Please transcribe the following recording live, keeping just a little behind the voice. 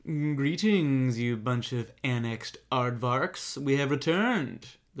Greetings, you bunch of annexed aardvarks. We have returned.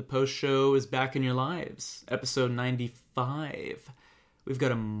 The post-show is back in your lives. Episode 95. We've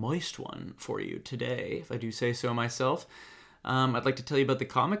got a moist one for you today, if I do say so myself. I'd like to tell you about the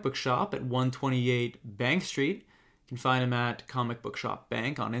comic book shop at 128 Bank Street. You can find them at Comic Book Shop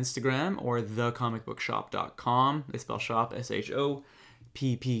Bank on Instagram or thecomicbookshop.com. They spell shop S-H-O-P-P-E.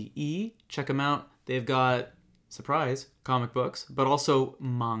 Check them out. They've got, surprise, comic books, but also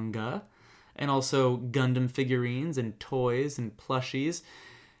manga, and also Gundam figurines and toys and plushies.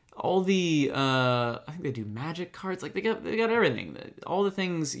 All the, I think they do magic cards. Like, they got everything. All the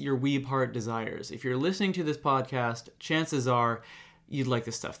things your weeb heart desires. If you're listening to this podcast, chances are you'd like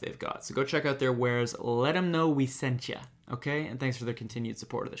the stuff they've got. So go check out their wares. Let them know we sent you, okay? And thanks for their continued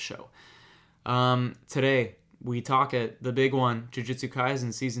support of the show. Today, we talk at the big one, Jujutsu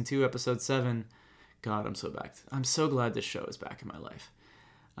Kaisen Season 2, Episode 7. God, I'm so back. I'm so glad this show is back in my life.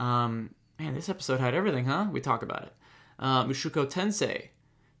 Man, this episode had everything, huh? We talk about it. Mushoku Tensai.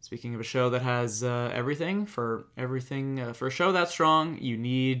 Speaking of a show that has everything, for a show that strong, you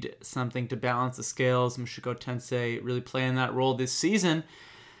need something to balance the scales. Mushoku Tensai really playing that role this season.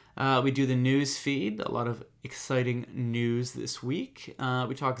 We do the Newsfeed, a lot of exciting news this week.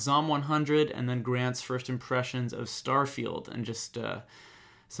 We talk Zom 100 and then Grant's first impressions of Starfield and just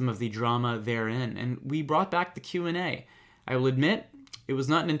some of the drama therein. And we brought back the Q&A. I will admit, it was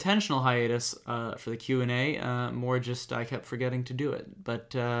not an intentional hiatus for the Q&A, more just I kept forgetting to do it.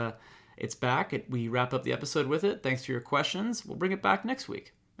 But it's back. We wrap up the episode with it. Thanks for your questions. We'll bring it back next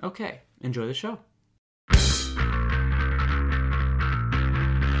week. Okay, enjoy the show.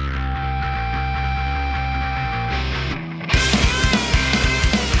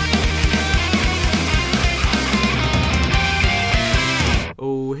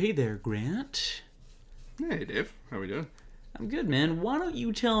 Oh, hey there, Grant. Hey, Dave. How we doing? I'm good, man. Why don't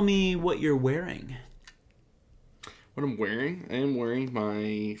you tell me what you're wearing? What I'm wearing? I am wearing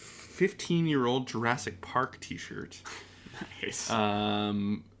my 15-year-old Jurassic Park t-shirt. Nice.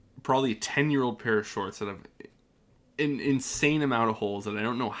 Probably a 10-year-old pair of shorts that have an insane amount of holes that I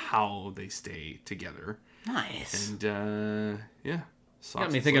don't know how they stay together. Nice. And, yeah.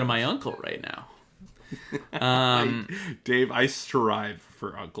 Got me thinking of my uncle right now. Dave, I strive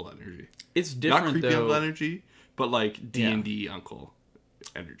for uncle energy. It's different, not creepy though. Uncle energy, but like D&D uncle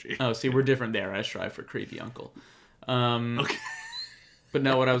energy. Oh, see, we're different there. I strive for creepy uncle. Okay. But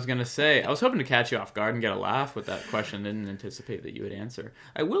no, what I was going to say, I was hoping to catch you off guard and get a laugh with that question. Didn't anticipate that you would answer.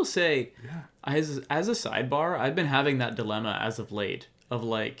 I will say, as a sidebar, I've been having that dilemma as of late of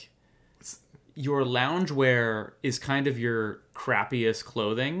like, your loungewear is kind of your crappiest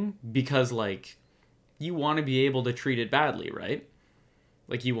clothing because like, you want to be able to treat it badly, right?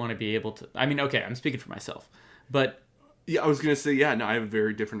 Like, you want to be able to... I mean, okay, I'm speaking for myself. But... Yeah, I was going to say, no, I have a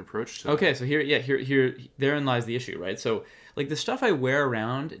very different approach to that. Okay, so therein lies the issue, right? So, like, the stuff I wear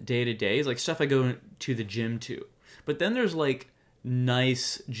around day to day is, like, stuff I go to the gym to. But then there's, like,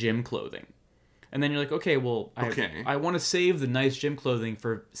 nice gym clothing. And then you're like, okay, well, I want to save the nice gym clothing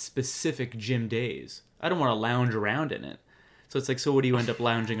for specific gym days. I don't want to lounge around in it. So it's like, so what do you end up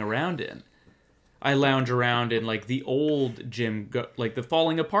lounging around in? I lounge around in, like, the old gym, like, the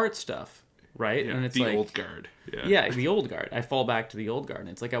falling apart stuff, right? Yeah, and it's the like, old guard. Yeah, the old guard. I fall back to the old guard. And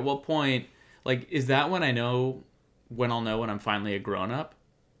it's like, at what point, like, is that when I'll know when I'm finally a grown-up?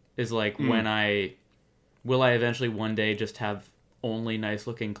 Is, like, will I eventually one day just have only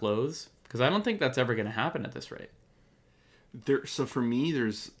nice-looking clothes? Because I don't think that's ever going to happen at this rate. So for me,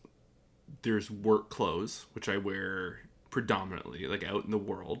 there's work clothes, which I wear predominantly, like, out in the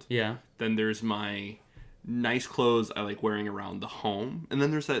world. Yeah. Then there's my nice clothes I like wearing around the home. And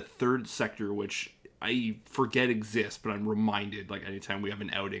then there's that third sector, which I forget exists, but I'm reminded, like, anytime we have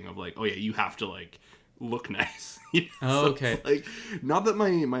an outing of, like, oh, yeah, you have to, like, look nice. You know? Oh, so okay. it's like, not that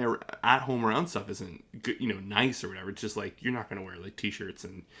my at-home around stuff isn't, good, nice or whatever. It's just, like, you're not going to wear, like, T-shirts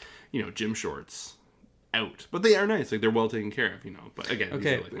and, gym shorts out. But they are nice. Like, they're well taken care of, But, again,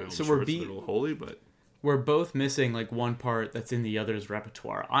 okay. these are, like, my old So shorts, they're a little holy, but... We're both missing, like, one part that's in the other's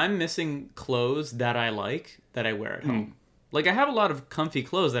repertoire. I'm missing clothes that I like, that I wear at home. Like, I have a lot of comfy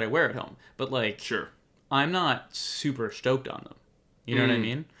clothes that I wear at home. But, like, sure, I'm not super stoked on them. You know what I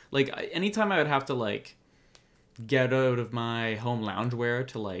mean? Like, anytime I would have to, like, get out of my home loungewear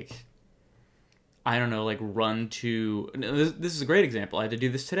to, like, I don't know, like, run to... This is a great example. I had to do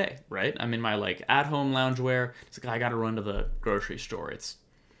this today, right? I'm in my, like, at-home loungewear. It's like, I gotta run to the grocery store. It's,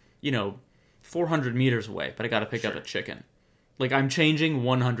 400 meters away, but I gotta pick up a chicken. Like, I'm changing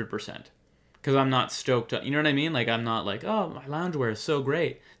 100%. Because I'm not stoked up. You know what I mean? Like, I'm not like, oh, my loungewear is so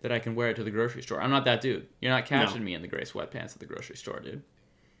great that I can wear it to the grocery store. I'm not that dude. You're not catching me in the gray sweatpants at the grocery store, dude.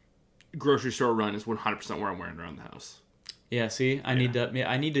 grocery store run is 100% where I'm wearing around the house. Yeah, see, I need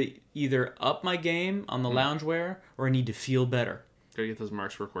to either up my game on the loungewear, or I need to feel better. Gotta get those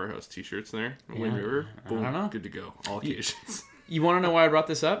Mark's Work Warehouse t-shirts there. Yeah, River. Boom, I don't know. good to go. All occasions. You want to know why I brought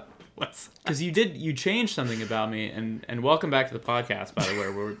this up? What's Because you changed something about me, and welcome back to the podcast, by the way.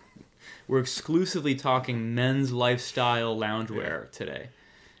 We're exclusively talking men's lifestyle loungewear today.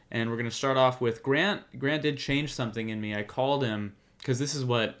 And we're going to start off with Grant. Grant did change something in me. I called him, because this is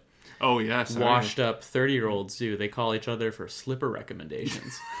what washed up 30-year-olds do. They call each other for slipper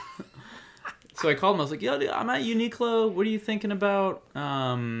recommendations. So I called him. I was like, "Yo, dude, I'm at Uniqlo. What are you thinking about?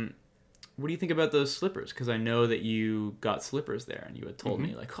 What do you think about those slippers? Because I know that you got slippers there, and you had told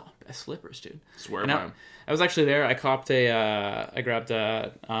me like, oh, best slippers, dude. Swear by them. I was actually there. I grabbed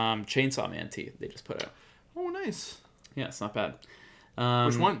a Chainsaw Man tee they just put out. Oh, nice. Yeah, it's not bad.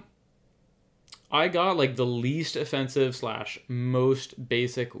 Which one? I got like the least offensive / most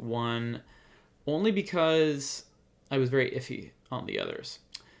basic one, only because I was very iffy on the others.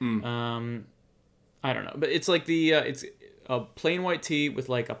 I don't know, but it's like it's a plain white tee with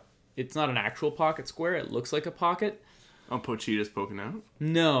like it's not an actual pocket square. It looks like a pocket. Oh, Pochita's poking out?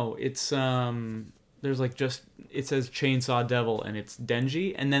 No, it's there's like it says Chainsaw Devil and it's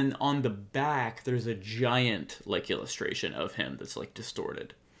Denji, and then on the back there's a giant like illustration of him that's like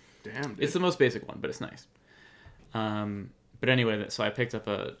distorted. Damn, dude. It's the most basic one, but it's nice. But anyway, so I picked up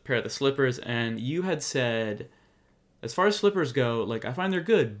a pair of the slippers, and you had said, as far as slippers go, like I find they're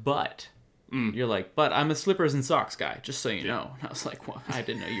good, but you're like, but I'm a slippers and socks guy, just so you know. And I was like, well, I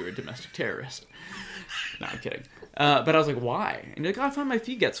didn't know you were a domestic terrorist. No, I'm kidding. But I was like, why? And you're like, I find my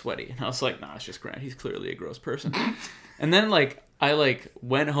feet get sweaty. And I was like, nah, it's just Grant. He's clearly a gross person. And then I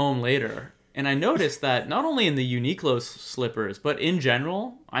went home later, and I noticed that not only in the Uniqlo slippers, but in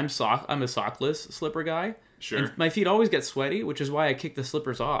general, I'm a sockless slipper guy. Sure. And my feet always get sweaty, which is why I kick the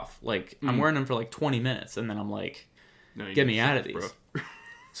slippers off. Like, I'm wearing them for like 20 minutes, and then I'm like, get me out of these. Bro.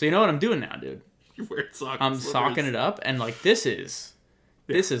 So you know what I'm doing now, dude? You're wearing socks. I'm socking it up, and like this is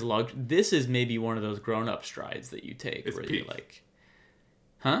maybe one of those grown-up strides that you take. It's where peak. you're like,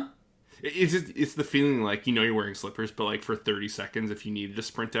 huh? It's the feeling like, you know, you're wearing slippers, but like for 30 seconds, if you needed to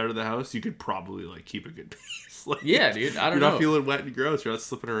sprint out of the house, you could probably like keep a good pace. Like, yeah, dude. I don't know. You're not feeling wet and gross. You're not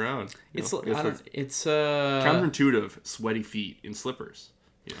slipping around. It's counterintuitive, sweaty feet in slippers.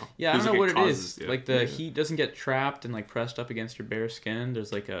 You know? Yeah, I don't know what it is. Yeah. Like the heat doesn't get trapped and like pressed up against your bare skin.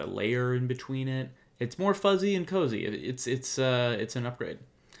 There's like a layer in between it. It's more fuzzy and cozy. It's an upgrade.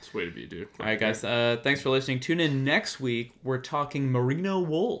 It's the way to be, dude. All right, guys. Thanks for listening. Tune in next week. We're talking merino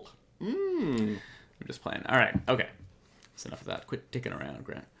wool. I'm just playing. All right. Okay. That's enough of that. Quit dicking around,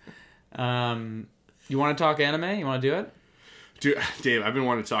 Grant. You want to talk anime? You want to do it? Dude, Dave, I've been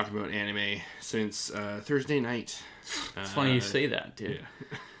wanting to talk about anime since Thursday night. It's funny you say that, dude.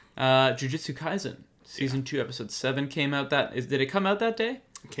 Yeah. Jujutsu Kaisen Season 2, Episode 7 came out did it come out that day?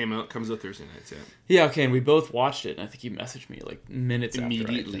 Comes out Thursday nights, yeah. Yeah, okay, and we both watched it, and I think you messaged me like minutes after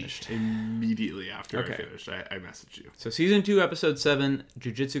I finished. Immediately after I finished, I messaged you. So Season 2, Episode 7,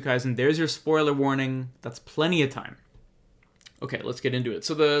 Jujutsu Kaisen. There's your spoiler warning. That's plenty of time. Okay, let's get into it.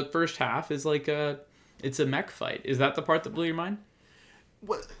 So the first half is like it's a mech fight. Is that the part that blew your mind?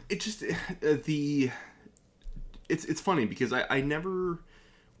 Well, it's funny because I never,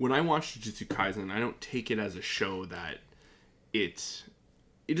 when I watch Jujutsu Kaisen, I don't take it as a show that it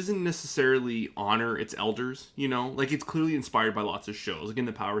doesn't necessarily honor its elders, you know? Like, it's clearly inspired by lots of shows. Like, in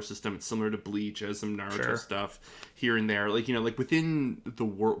the Power System, it's similar to Bleach, has some Naruto stuff here and there. Like, you know, like, within the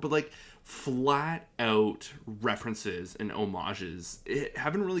world, but, like, flat out references and homages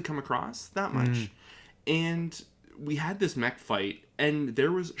haven't really come across that much. And we had this mech fight, and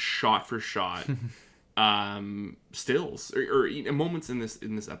there was shot for shot stills or moments in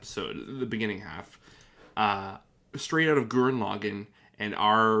this episode, the beginning half, straight out of Gurren Lagann and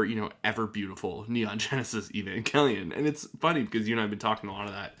our, you know, ever beautiful Neon Genesis Evangelion. And it's funny because you and I have been talking a lot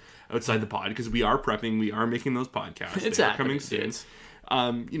of that outside the pod because we are prepping, we are making those podcasts. It's coming soon.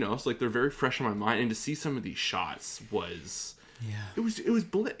 You know, it's like they're very fresh on my mind, and to see some of these shots was. Yeah. It was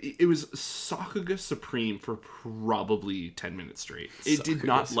Sakuga Supreme for probably 10 minutes straight. It did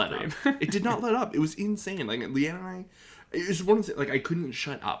not let up. It did not let up. It was insane. Like, Leanne and I, it was one of the, like, I couldn't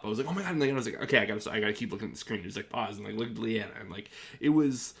shut up. I was like, oh my god, and I was like, okay, I gotta keep looking at the screen. It was like, pause and like look at Leanna, and like it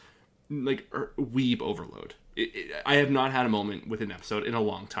was like weeb overload. I have not had a moment with an episode in a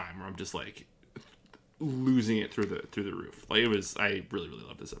long time where I'm just like losing it through the roof. Like, it was, I really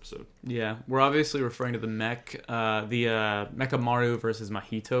love this episode. Yeah, we're obviously referring to the Mechamaru versus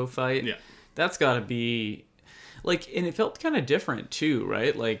Mahito fight. Yeah, that's got to be like, and it felt kind of different too,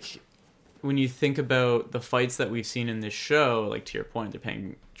 right? Like, when you think about the fights that we've seen in this show, like to your point, they're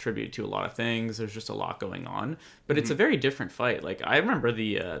paying tribute to a lot of things. There's just a lot going on, but it's a very different fight. Like I remember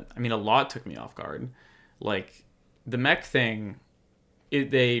a lot took me off guard. Like the mech thing,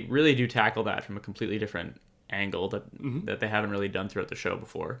 they really do tackle that from a completely different angle that they haven't really done throughout the show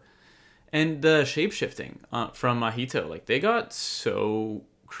before. And the shape-shifting from Mahito, like they got so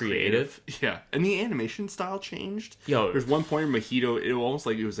creative. Yeah, and the animation style changed. Yo, there's one point in Mahito, it was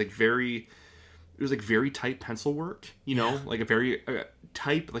very tight pencil work, like a very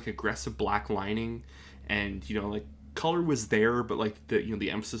tight, like aggressive black lining, and like color was there, but like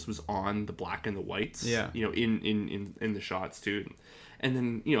the emphasis was on the black and the whites. Yeah, in the shots too, and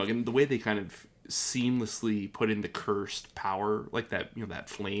then again the way they kind of seamlessly put in the cursed power, like that that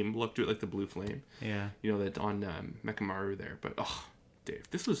flame look to it, like the blue flame. Yeah, that on Mechamaru there, but Dave,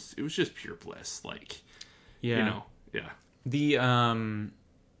 it was just pure bliss. Like, yeah.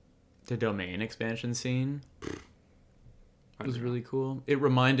 The domain expansion scene was really cool. It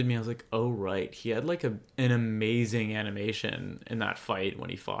reminded me, I was like, oh right, he had like an amazing animation in that fight when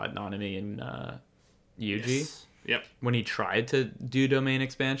he fought Nanami and Yuji. Yes. Yep. When he tried to do domain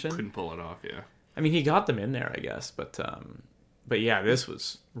expansion, couldn't pull it off. Yeah. I mean, he got them in there, I guess, but yeah, this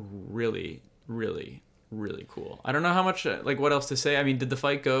was really, really, really cool. I don't know how much, what else to say. I mean, did the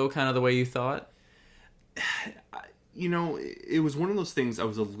fight go kind of the way you thought? It was one of those things I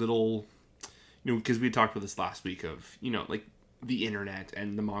was a little, because we talked about this last week of, like the internet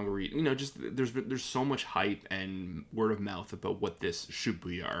and the manga read, just there's so much hype and word of mouth about what this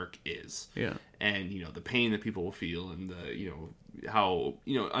Shibuya arc is. Yeah. And, the pain that people will feel and the, how,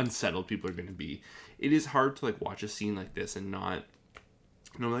 unsettled people are going to be. It is hard to watch a scene like this and not,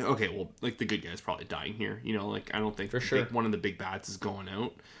 like, okay, well, like the good guy's probably dying here. I don't think for sure one of the big bats is going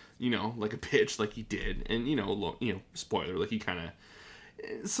out, like a pitch like he did. And, spoiler, like he kind of,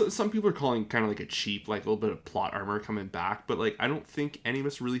 so some people are calling kind of like a cheap, like a little bit of plot armor coming back. But I don't think any of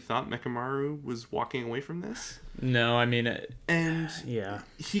us really thought Mechamaru was walking away from this. No, I mean, yeah,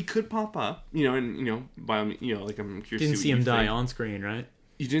 he could pop up, and, by, like I'm curious. Didn't see him die on screen, right?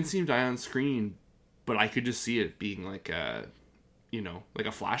 You didn't see him die on screen, but I could just see it being like a, like a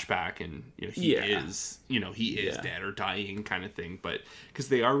flashback, and he is dead or dying kind of thing. But because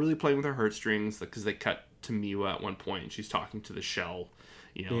they are really playing with our heartstrings, because they cut to Miwa at one point and she's talking to the shell,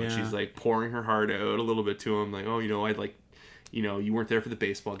 and she's like pouring her heart out a little bit to him, like, oh, I'd like, you weren't there for the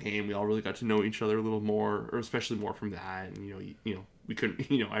baseball game, we all really got to know each other a little more, or especially more from that, and we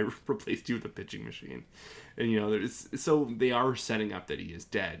couldn't, I replaced you with a pitching machine, and there's, so they are setting up that he is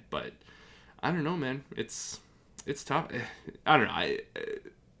dead. But I don't know, man, it's tough. I don't know.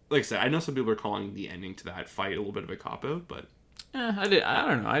 Like I said, I know some people are calling the ending to that fight a little bit of a cop-out, but I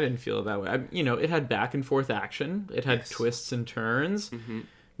don't know. I didn't feel it that way. It had back and forth action. It had twists and turns. Mm-hmm.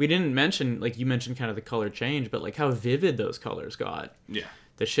 We didn't mention, like you mentioned, kind of the color change, but like how vivid those colors got. Yeah.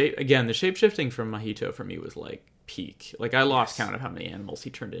 The shape shifting from Mahito for me was like peak. Like I lost count of how many animals he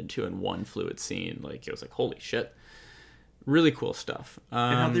turned into in one fluid scene. Like it was like, holy shit. Really cool stuff.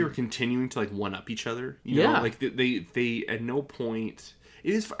 And how they were continuing to one up each other. You know? Like they at no point.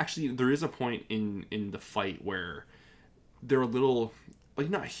 It is actually, there is a point in the fight where they're a little, like,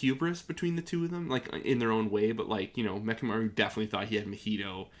 not hubris between the two of them, like in their own way, but Mechamaru definitely thought he had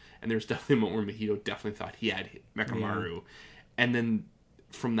Mahito, and there's definitely a moment where Mahito definitely thought he had Mechamaru, and then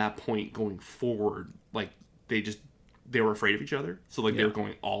from that point going forward, they were afraid of each other, so they were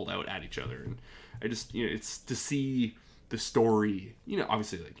going all out at each other, and I just, it's to see the story,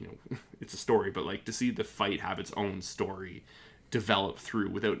 obviously, it's a story, but to see the fight have its own story develop through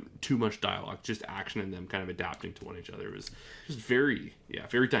without too much dialogue, just action and them kind of adapting to one another. It was just very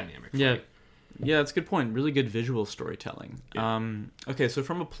dynamic. Yeah, that's a good point. Really good visual storytelling. Yeah. Okay, so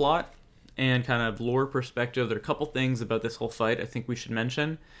from a plot and kind of lore perspective, there are a couple things about this whole fight I think we should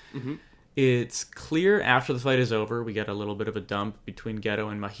mention. Mm-hmm. It's clear after the fight is over, we get a little bit of a dump between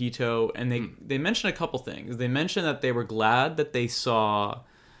Geto and Mahito, and they mention a couple things. They mention that they were glad that they saw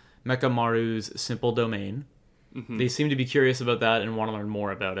Mechamaru's simple domain. Mm-hmm. They seem to be curious about that and want to learn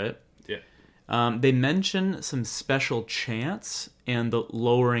more about it. Yeah. They mention some special chants and the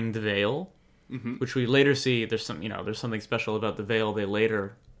lowering the veil, which we later see. There's something special about the veil they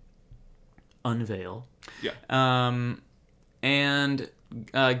later unveil. Yeah. And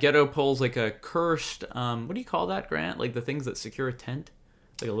Geto pulls like a cursed. What do you call that, Grant? Like the things that secure a tent,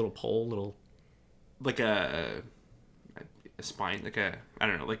 like a little pole, like a spine, like a, I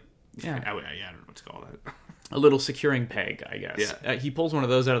don't know, like I don't know what to call that. A little securing peg, I guess. Yeah. He pulls one of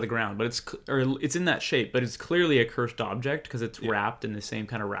those out of the ground, but it's in that shape, but it's clearly a cursed object because it's wrapped in the same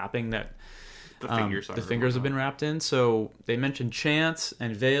kind of wrapping that The fingers. The fingers have been wrapped in. So they mentioned chants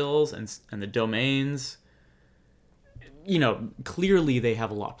and veils and the domains. You know, clearly they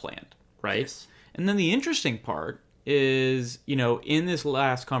have a lot planned, right? Yes. And then the interesting part is, you know, in this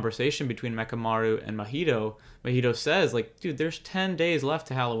last conversation between Mekamaru and Mahito says, like, dude, there's 10 days left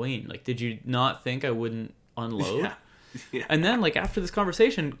to Halloween. Like, did you not think I wouldn't unload? Yeah. Yeah. And then, like, after this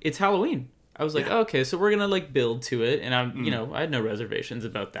conversation, it's Halloween. I was like, okay, so we're going to, like, build to it. And I'm, you know, I had no reservations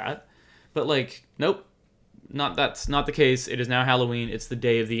about that. But, like, nope. That's not the case. It is now Halloween. It's the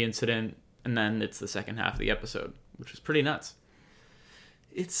day of the incident. And then it's the second half of the episode, which is pretty nuts.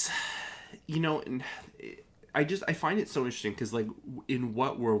 It's, you know, I find it so interesting because, like, in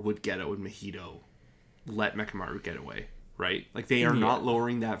what world would Geto and Mahito let Mekamaru get away, right? Like, they are not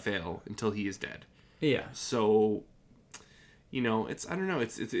lowering that veil until he is dead. Yeah. So, you know, I don't know,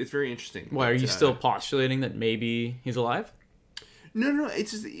 it's very interesting. Why, are you still postulating that maybe he's alive? No,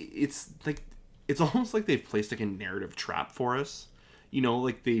 it's just, it's like, it's almost like they've placed, like, a narrative trap for us. You know,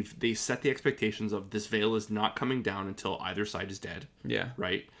 like, they set the expectations of this veil is not coming down until either side is dead. Yeah.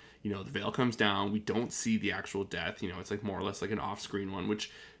 Right? You know, the veil comes down. We don't see the actual death. You know, it's like more or less like an off-screen one,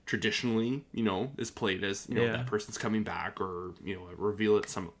 which traditionally, you know, is played as, you know, that person's coming back or, you know, reveal it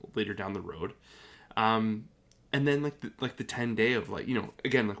some later down the road. And then like the 10-day of, like, you know,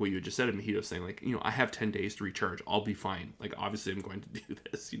 again, like what you had just said, of Mahito saying, like, you know, I have 10 days to recharge. I'll be fine. Like, obviously I'm going to do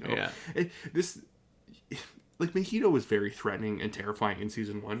this, you know. Yeah. Like, Mahito was very threatening and terrifying in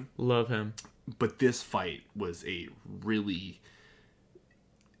season 1. Love him. But this fight was a really...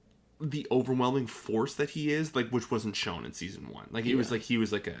 the overwhelming force that he is, like, which wasn't shown in season 1. Like, it was like he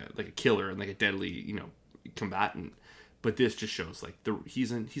was like a killer and like a deadly, you know, combatant. But this just shows, like,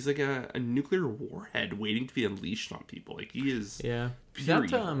 he's like a nuclear warhead waiting to be unleashed on people. Like, he is pure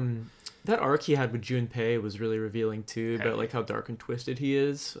evil. That arc he had with Junpei was really revealing too, about like how dark and twisted he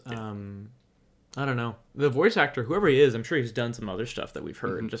is. I don't know. The voice actor, whoever he is, I'm sure he's done some other stuff that we've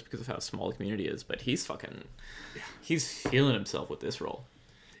heard just because of how small the community is, but he's feeling himself with this role.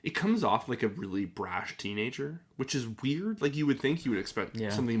 It comes off like a really brash teenager, which is weird. Like, you would think you would expect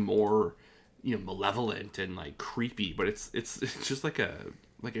something more, you know, malevolent and like creepy, but it's just like a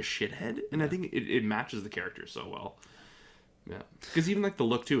shithead, and I think it matches the character so well. Yeah, because even like the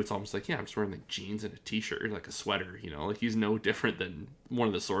look too, it's almost like, I'm just wearing like jeans and a t-shirt, like a sweater, you know, like he's no different than one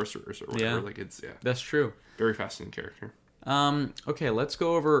of the sorcerers or whatever. Yeah, like it's that's true. Very fascinating character. Okay, let's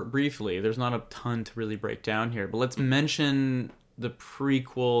go over briefly. There's not a ton to really break down here, but let's mention the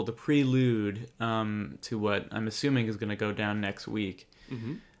prequel, the prelude to what I'm assuming is going to go down next week.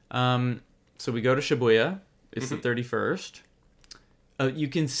 So we go to Shibuya. It's the 31st. You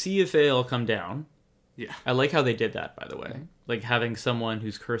can see a veil come down. Yeah. I like how they did that, by the way. Like, having someone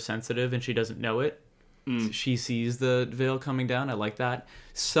who's curse sensitive and she doesn't know it. She sees the veil coming down. I like that.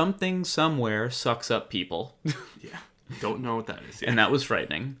 Something somewhere sucks up people. Yeah. Don't know what that is. Yeah. And that was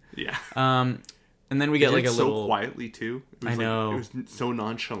frightening. Yeah. And then we get like a little... so quietly, too. I know. It was so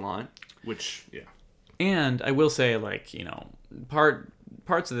nonchalant, which, And I will say, like, you know,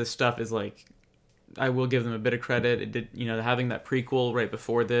 parts of this stuff is like, I will give them a bit of credit. It did, you know, having that prequel right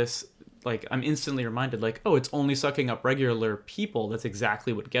before this, like, I'm instantly reminded, like, oh, it's only sucking up regular people. That's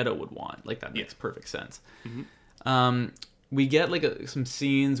exactly what Geto would want. Like, that makes perfect sense. We get, like, some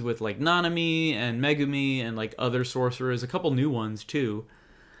scenes with, like, Nanami and Megumi and, like, other sorcerers. A couple new ones, too.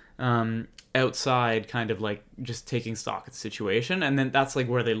 Outside, kind of, like, just taking stock of the situation. And then that's, like,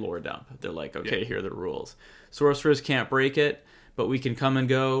 where they lore dump. They're like, okay, here are the rules. Sorcerers can't break it, but we can come and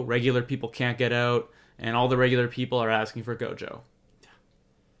go. Regular people can't get out. And all the regular people are asking for Gojo.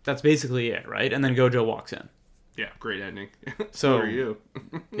 That's basically it, right? And then Gojo walks in. Yeah, great ending. So, who are you?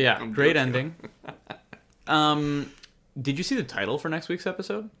 Yeah, great ending. Did you see the title for next week's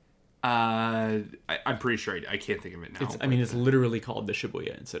episode? I'm pretty sure I can't think of it now. It's literally called the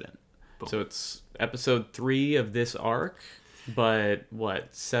Shibuya Incident. Boom. So it's episode 3 of this arc, but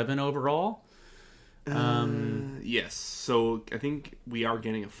 7 overall? Yes. So I think we are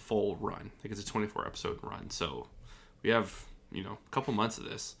getting a full run. I think it's a 24 episode run. So we have, you know, a couple months of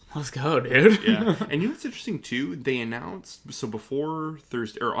this. Let's go, dude. Yeah. And you know what's interesting too? They announced, so before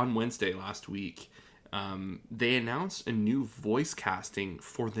Thursday or on Wednesday last week, they announced a new voice casting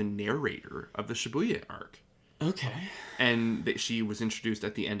for the narrator of the Shibuya arc. Okay. And she was introduced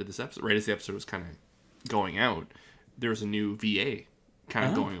at the end of this episode, right as the episode was kind of going out. There was a new VA kind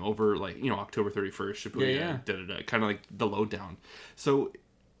of going over, like, you know, October 31st, Shibuya, kind of like the lowdown. So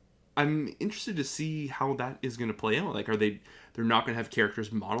I'm interested to see how that is going to play out. Like, they're not going to have characters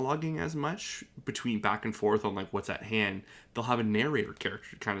monologuing as much between back and forth on, like, what's at hand. They'll have a narrator character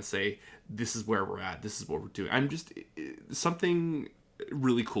to kind of say, this is where we're at, this is what we're doing. Something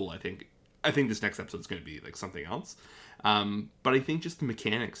really cool, I think, I think this next episode is going to be like something else. But I think just the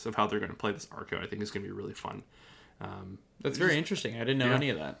mechanics of how they're going to play this arc out, I think is going to be really fun. That's very interesting. I didn't know any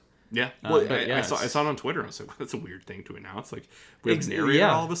of that. Yeah, well, I saw it on Twitter. I was like, that's a weird thing to announce. Like, we have a narrator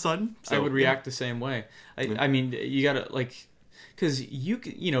all of a sudden. So, I would react the same way. I mean, you gotta like, because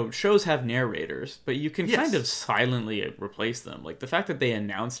shows have narrators, but you can kind of silently replace them. Like the fact that they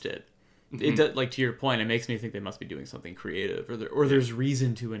announced it, it does, like to your point, it makes me think they must be doing something creative, or there's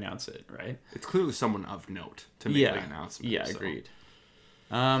reason to announce it, right? It's clearly someone of note to make the announcement. Yeah, so. Agreed.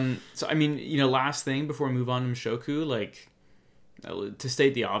 So I mean, last thing before we move on to Mushoku, like. To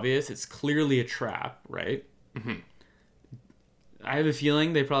state the obvious, it's clearly a trap, right? Mm-hmm. I have a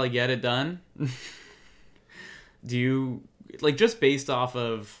feeling they probably get it done. Do you, like, just based off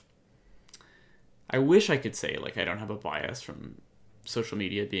of... I wish I could say, like, I don't have a bias from social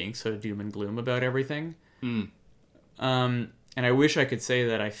media being so doom and gloom about everything. And I wish I could say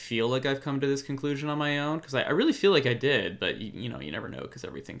that I feel like I've come to this conclusion on my own, because I really feel like I did, but, you never know, because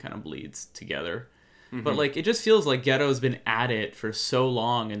everything kind of bleeds together. But, like, it just feels like Geto's been at it for so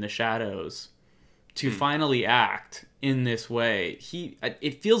long in the shadows to finally act in this way.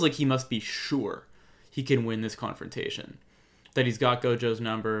 It feels like he must be sure he can win this confrontation. That he's got Gojo's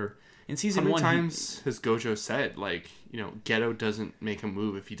number. In season 1... How many times has Gojo said, like, Geto doesn't make a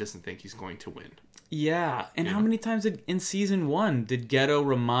move if he doesn't think he's going to win? Yeah, and how many times in season 1 did Geto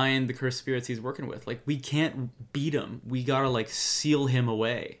remind the cursed spirits he's working with? Like, we can't beat him. We gotta, like, seal him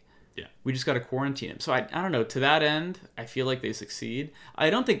away. Yeah. We just got to quarantine him. So I don't know. To that end, I feel like they succeed. I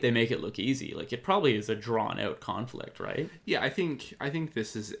don't think they make it look easy. Like, it probably is a drawn out conflict, right? Yeah, I think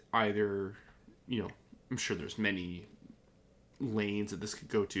this is either, I'm sure there's many lanes that this could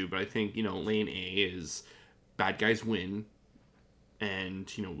go to, but I think, lane A is bad guys win, and,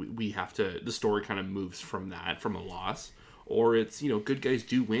 we have to, the story kind of moves from that, from a loss. Or it's, good guys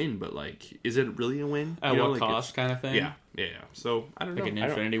do win, but, like, is it really a win? At what cost kind of thing? Yeah. So, I don't know. Like an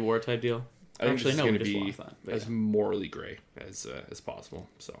Infinity War type deal? Actually, no, we just lost that. As morally gray as possible,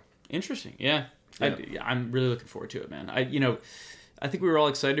 so. Interesting, yeah. I'm really looking forward to it, man. I think we were all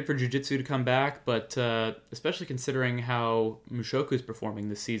excited for Jujutsu to come back, but especially considering how Mushoku is performing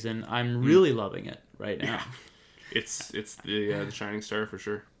this season, I'm really loving it right now. Yeah. It's the shining star for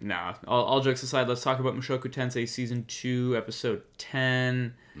sure. Nah, all jokes aside, let's talk about Mushoku Tensei Season 2, Episode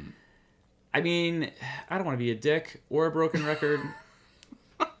 10. I mean, I don't want to be a dick or a broken record.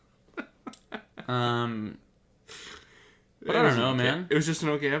 But I don't know, man. It was just an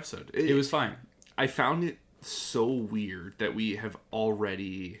okay episode. It was fine. I found it so weird that we have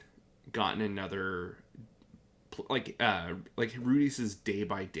already gotten another... like Rudy's day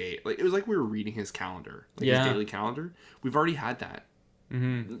by day, like it was like we were reading his calendar, his daily calendar. We've already had that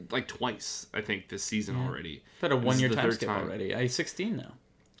like twice, I think, this season already. Had a 1 year time skip already. I'm 16 now.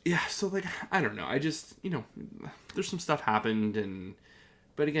 Yeah, so like I don't know. I just there's some stuff happened,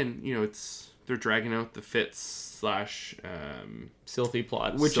 but again, they're dragging out the Fitz / Sylphie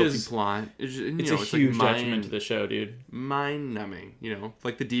plot, which is plot. It's a huge detriment to the show, dude. Mind numbing.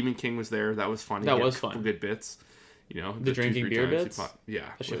 Like the Demon King was there. That was funny. That was fun. Good bits. The drinking beer bits. Yeah,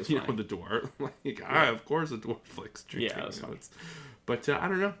 that shit was funny. The dwarf. Like, of course, the dwarf likes drinking. Yeah, that was fun. But I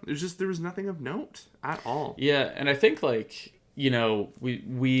don't know. There was nothing of note at all. Yeah, and I think like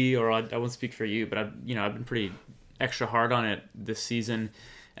we or I won't speak for you, but I've been pretty extra hard on it this season.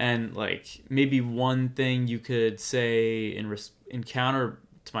 And, like, maybe one thing you could say in counter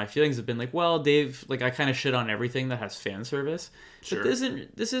to my feelings have been, like, well, Dave, like, I kind of shit on everything that has fan service. Sure.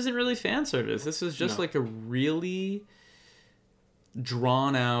 But this isn't really fan service. This is just, like, a really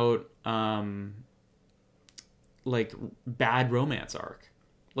drawn out, like, bad romance arc.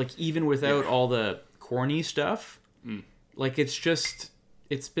 Like, even without all the corny stuff, like,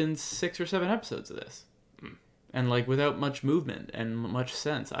 it's been 6 or 7 episodes of this. And, like, without much movement and much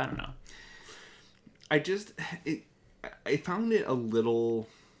sense. I don't know. I found it a little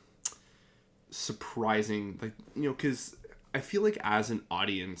surprising. Like, because I feel like as an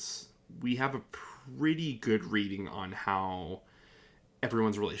audience, we have a pretty good reading on how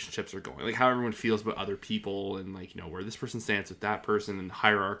everyone's relationships are going. Like, how everyone feels about other people and, like, where this person stands with that person and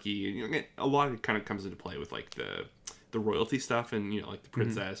hierarchy. And, a lot of it kind of comes into play with, like, the royalty stuff and, like, the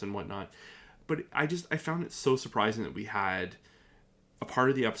princess and whatnot. But I found it so surprising that we had a part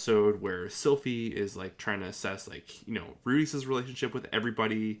of the episode where Sylphie is, like, trying to assess, like, Rudy's relationship with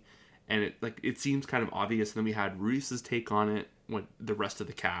everybody, and it seems kind of obvious. And then we had Rudy's take on it, what the rest of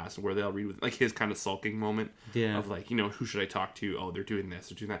the cast, where they'll read with, like, his kind of sulking moment of, like, who should I talk to? Oh, they're doing this,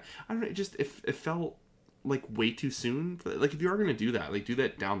 they're doing that. I don't know. It felt like way too soon. Like, if you are going to do that, like, do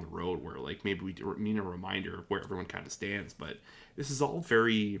that down the road where, like, maybe we mean a reminder of where everyone kind of stands. But this is all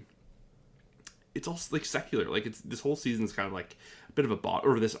very it's all like secular. Like it's this whole season's kind of like a bit of a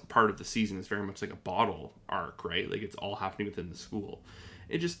or this part of the season is very much like a bottle arc, right? Like it's all happening within the school.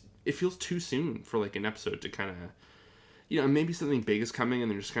 It feels too soon for like an episode to kind of, maybe something big is coming and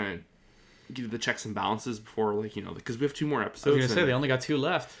they're just kind of give the checks and balances before, like, because we have 2 more episodes. I was gonna say they only got 2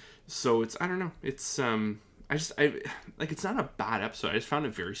 left. So I don't know. It's it's not a bad episode. I just found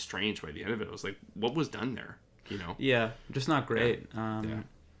it very strange by the end of it. I was like, what was done there? Yeah, just not great.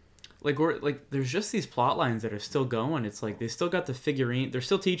 Like there's just these plot lines that are still going. It's like they still got the figurine. They're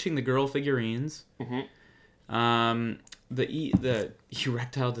still teaching the girl figurines. Mm-hmm. The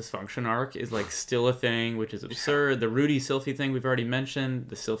erectile dysfunction arc is like still a thing, which is absurd. The Rudy Sylphie thing we've already mentioned.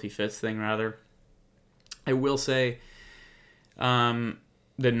 The Sylphie Fitz thing, rather. I will say, the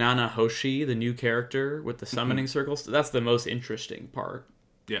Nana Hoshi, the new character with the summoning circles, that's the most interesting part.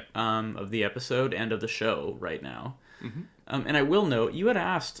 Yeah. Of the episode and of the show right now. Mm-hmm. And I will note, you had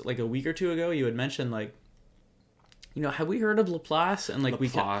asked like a week or 2 ago, you had mentioned like, have we heard of Laplace? And like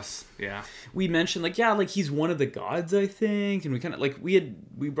Laplace, we mentioned like, like he's one of the gods, I think, and we kind of like we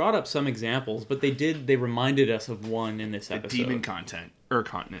brought up some examples, but they reminded us of one in this episode. The demon continent.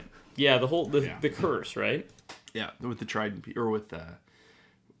 Yeah, the curse, right? Yeah, with the trident or with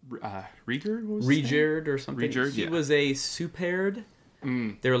Regerd? Regerd or something. Regerd, he was a Superd.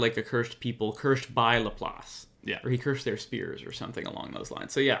 They were like a cursed people, cursed by Laplace. Yeah. Or he cursed their spears or something along those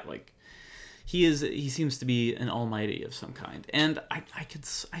lines. So yeah, like he seems to be an almighty of some kind. And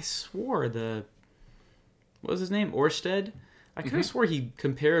I swore what was his name? Orsted? I could have swore he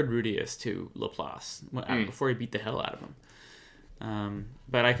compared Rudius to Laplace before he beat the hell out of him.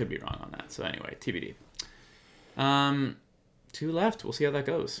 But I could be wrong on that. So anyway, TBD. 2 left. We'll see how that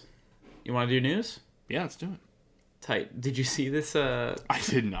goes. You want to do news? Yeah, let's do it. Tight. Did you see this? I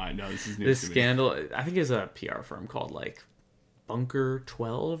did not. No, this is news. This scandal. I think it's a PR firm called like Bunker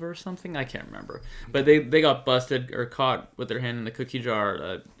 12 or something. I can't remember. But they got busted or caught with their hand in the cookie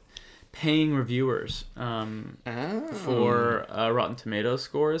jar, paying reviewers for Rotten Tomatoes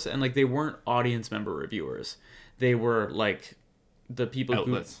scores, and like they weren't audience member reviewers. They were like the people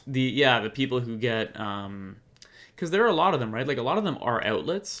outlets. The people who get. Because there are a lot of them, right? Like a lot of them are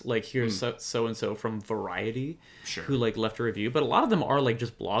outlets. Like here's so and so from Variety, who like left a review. But a lot of them are like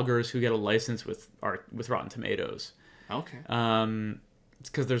just bloggers who get a license with Rotten Tomatoes. Okay. It's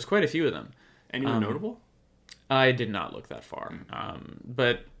because there's quite a few of them. Anyone notable? I did not look that far.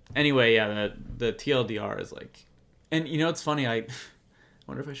 But anyway, yeah, the TLDR is like, and it's funny. I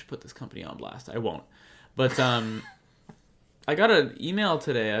wonder if I should put this company on blast. I won't. But I got an email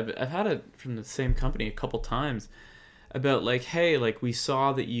today. I've had it from the same company a couple times. About like, hey, like we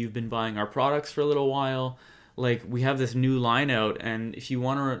saw that you've been buying our products for a little while. Like we have this new line out, and if you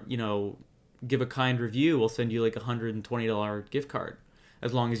want to, give a kind review, we'll send you like $120 gift card,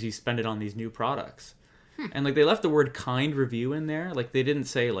 as long as you spend it on these new products. And like they left the word kind review in there. Like they didn't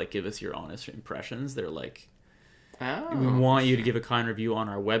say like give us your honest impressions. They're like, we want you to give a kind review on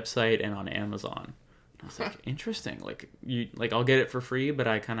our website and on Amazon. I was like, interesting. Like I'll get it for free, but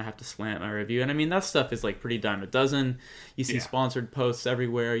I kind of have to slant my review. And I mean, that stuff is like pretty dime a dozen. You see sponsored posts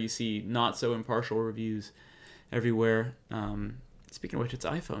everywhere. You see not so impartial reviews everywhere. Speaking of which, it's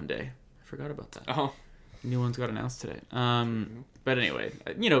iPhone Day. I forgot about that. Oh, new one's got announced today. But anyway,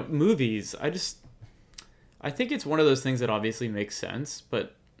 movies. I think it's one of those things that obviously makes sense,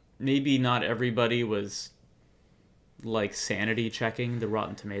 but maybe not everybody was like sanity checking the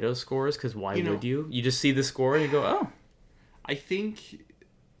Rotten Tomatoes scores, because why would you? You just see the score and you go, oh. I think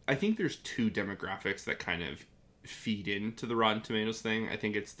there's 2 demographics that kind of feed into the Rotten Tomatoes thing. I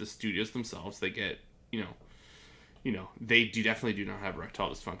think it's the studios themselves. They get, they definitely do not have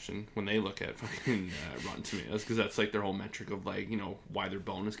erectile dysfunction when they look at fucking Rotten Tomatoes, because that's like their whole metric of like, why their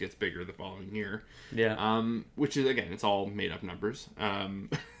bonus gets bigger the following year. Yeah. Which is, again, it's all made up numbers,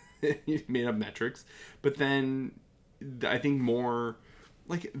 made up metrics. But then I think more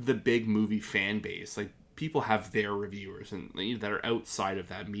like the big movie fan base, like people have their reviewers and that are outside of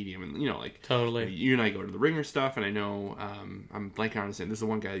that medium, and like totally. You and I go to the Ringer stuff, and I know I'm blanking on his name. There's the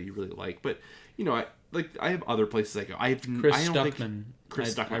one guy that you really like, but I have other places I go. Chris Stuckman.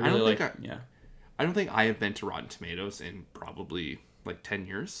 I don't think I have been to Rotten Tomatoes in probably like 10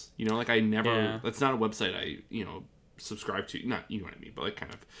 years. Like I never. Yeah. That's not a website I subscribe to. Not what I mean, but like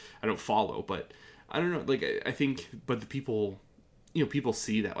kind of I don't follow, but. I don't know, like, I think, but the people, people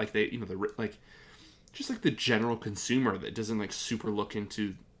see that, like, they, the like, just, like, the general consumer that doesn't, like, super look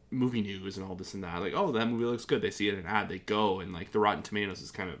into, movie news and all this and that. Like, oh, that movie looks good. They see it in an ad, they go, and like the Rotten Tomatoes is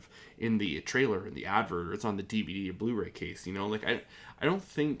kind of in the trailer and the advert, or it's on the DVD or Blu-ray case. You know, like I don't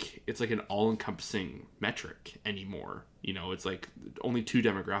think it's like an all-encompassing metric anymore. You know, it's like only two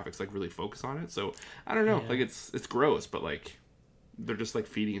demographics like really focus on it. So I don't know. Yeah. Like it's gross, but like they're just like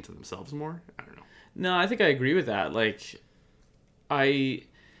feeding into themselves more. I don't know. No, I think I agree with that. Like I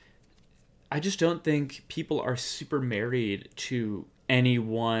just don't think people are super married to any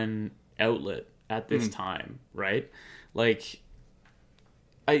one outlet at this time, right? Like,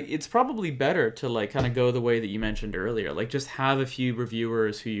 it's probably better to like kind of go the way that you mentioned earlier. Like, just have a few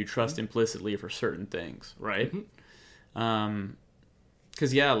reviewers who you trust implicitly for certain things, right?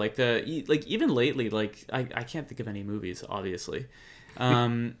 Because yeah, like even lately, like I can't think of any movies, obviously.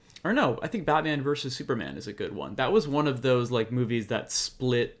 Or no, I think Batman versus Superman is a good one. That was one of those like movies that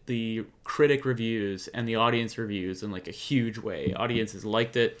split the critic reviews and the audience reviews in like a huge way. Audiences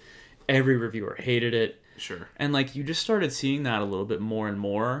liked it. Every reviewer hated it. Sure. And like you just started seeing that a little bit more and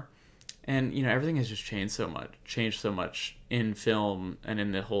more. And you know, everything has just changed so much in film and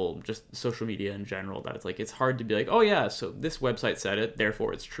in the whole just social media in general that it's like it's hard to be like, oh yeah, so this website said it,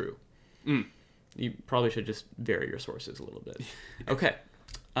 therefore it's true. You probably should just vary your sources a little bit. Okay.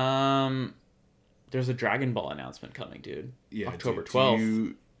 There's a Dragon Ball announcement coming, dude. Yeah, October 12th.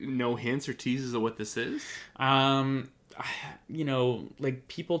 Do you know hints or teases of what this is? You know, like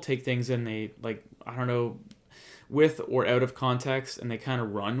people take things and they like, I don't know, with or out of context, and they kind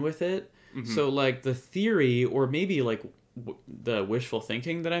of run with it. So like the theory, or maybe like the wishful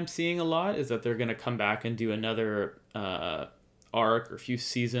thinking that I'm seeing a lot, is that they're going to come back and do another arc or few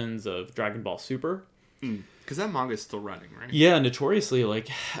seasons of Dragon Ball Super. Because that manga is still running, right? Yeah, notoriously, like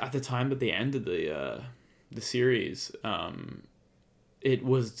at the time that they ended the series, it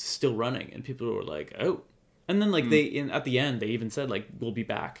was still running, and people were like, "Oh," and then like at the end they even said like, "We'll be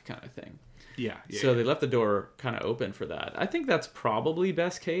back," kind of thing. Yeah. So they left the door kind of open for that. I think that's probably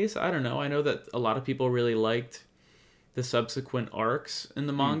best case. I don't know. I know that a lot of people really liked the subsequent arcs in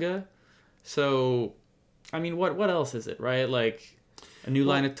the manga. So, I mean, what else is it, right? Like. A new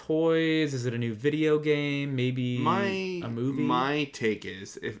line of toys? Is it a new video game? Maybe a movie? My take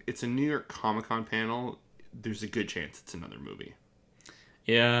is, if it's a New York Comic-Con panel, there's a good chance it's another movie.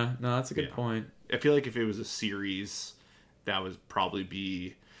 Yeah, no, that's a good point. I feel like if it was a series, that would probably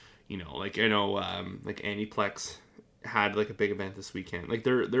be, you know, like, I know, like Aniplex had like a big event this weekend. Like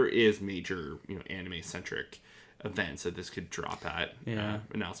there is major, you know, anime-centric events that this could drop at,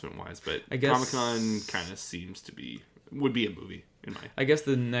 announcement-wise. But I guess Comic-Con kind of would be a movie. I guess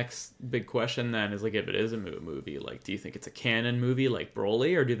the next big question then is like, if it is a movie, like, do you think it's a canon movie like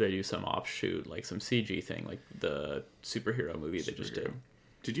Broly, or do they do some offshoot, like some CG thing, like the superhero movie they just did?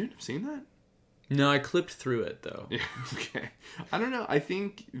 Did you end up seeing that? No, I clipped through it though. Yeah, okay. I don't know. I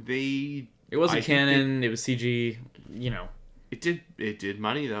think it wasn't canon. It was CG. You know, it did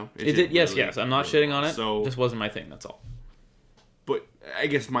money though. It did. Yes. I'm not shitting on it. So this wasn't my thing. That's all. But I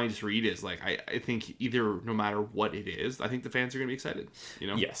guess my just read is like I think either, no matter what it is, I think the fans are gonna be excited. You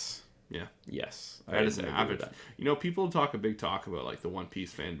know. Yes. Yeah. Yes. That is an avid. You know, people talk a big talk about like the One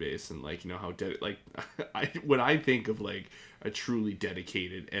Piece fan base and like, you know, how when I think of like a truly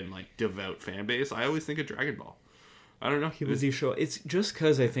dedicated and like devout fan base, I always think of Dragon Ball. I don't know. It's just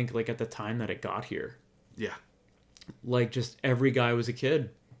because I think like at the time that it got here. Yeah. Like just every guy was a kid.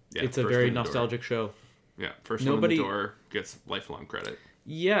 Yeah, it's a very nostalgic show. Yeah, first one in the door gets lifelong credit.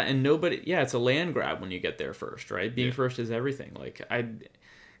 Yeah, and it's a land grab when you get there first, right? Being first is everything.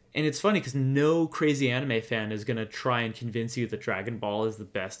 And it's funny because no crazy anime fan is going to try and convince you that Dragon Ball is the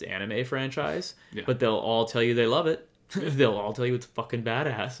best anime franchise, but they'll all tell you they love it. They'll all tell you it's fucking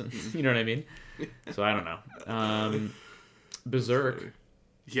badass, and you know what I mean? So I don't know. Berserk.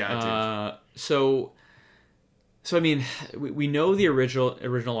 Yeah, So I mean, we know the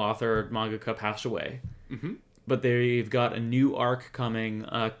original author, mangaka, passed away. Mm-hmm. But they've got a new arc coming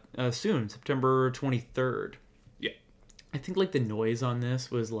soon, September 23rd. Yeah. I think like the noise on this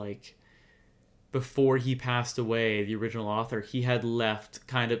was like before he passed away, the original author, he had left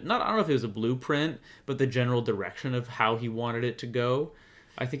kind of, I don't know if it was a blueprint, but the general direction of how he wanted it to go.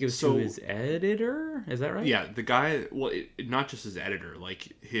 I think it was to his editor. Is that right? Yeah, the guy, not just his editor, like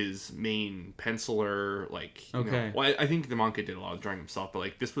his main penciler, like, you know, I think the manga did a lot of drawing himself, but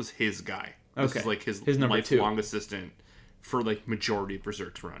like this was his guy. This is like his lifelong assistant for like majority of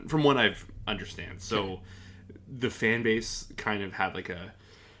Berserk's run, from what I've understand. So the fan base kind of had like a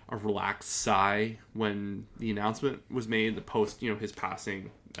relaxed sigh when the announcement was made, the post, you know, his passing,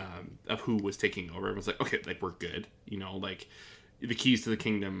 of who was taking over. It was like, okay, like we're good, you know, like the keys to the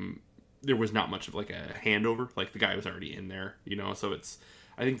kingdom, there was not much of like a handover. Like the guy was already in there, you know, so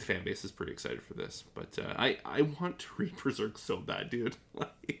I think the fan base is pretty excited for this. But I want to read Berserk so bad, dude.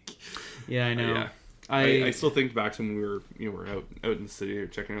 Like, yeah, I know. Yeah. I still think back to when we were we're out in the city or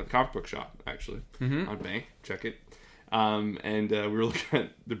checking out the comic book shop actually on Bank. Check it. And we were looking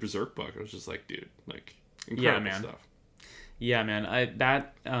at the Berserk book. I was just like, dude, like incredible stuff. Yeah, man.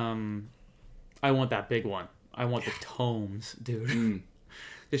 I want that big one. I want the tomes, dude.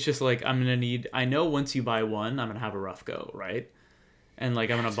 It's just like I know once you buy one, I'm gonna have a rough go, right? And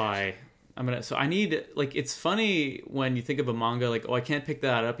like so I need, like, it's funny when you think of a manga, like, oh, I can't pick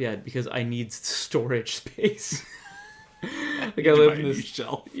that up yet because I need storage space. Like I live in this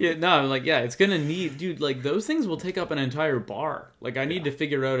shelf. Yeah, no, I'm like, yeah, it's gonna need, dude, like those things will take up an entire bar. Like I need to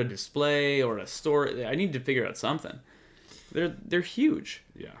figure out a display or a store. I need to figure out something. They're huge.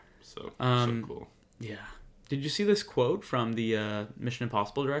 Yeah, so cool. Yeah. Did you see this quote from the Mission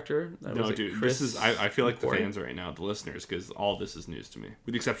Impossible director? No, dude. This is I feel like the fans right now, the listeners, because all this is news to me,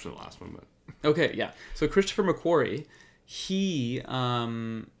 with the exception of the last one. But okay, yeah. So Christopher McQuarrie, he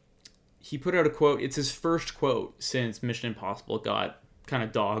put out a quote. It's his first quote since Mission Impossible got kind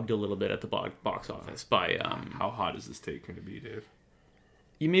of dogged a little bit at the box office by. How hot is this take going to be, Dave?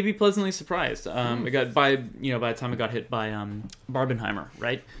 You may be pleasantly surprised. It got by the time it got hit by Barbenheimer,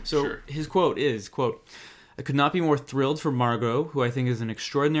 right? So his quote is, quote, "I could not be more thrilled for Margot, who I think is an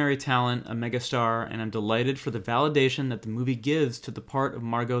extraordinary talent, a megastar, and I'm delighted for the validation that the movie gives to the part of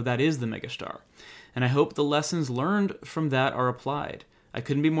Margot that is the megastar. And I hope the lessons learned from that are applied. I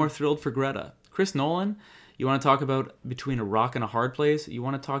couldn't be more thrilled for Greta. Chris Nolan, you want to talk about between a rock and a hard place? You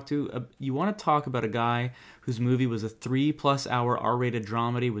want to talk about a guy whose movie was a 3+ hour R-rated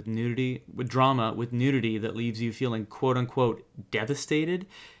dramedy with nudity that leaves you feeling quote unquote devastated?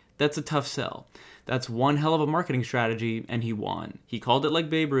 That's a tough sell. That's one hell of a marketing strategy, and he won. He called it like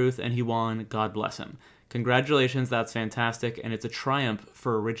Babe Ruth, and he won. God bless him. Congratulations, that's fantastic, and it's a triumph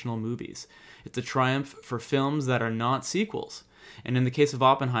for original movies. It's a triumph for films that are not sequels. And in the case of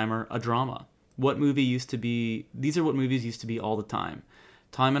Oppenheimer, a drama. These are what movies used to be all the time.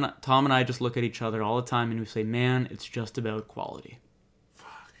 Tom and I just look at each other all the time and we say, man, it's just about quality."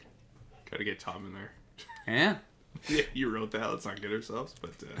 Fuck. Gotta get Tom in there. Yeah. Yeah, you wrote that. Let's not get ourselves,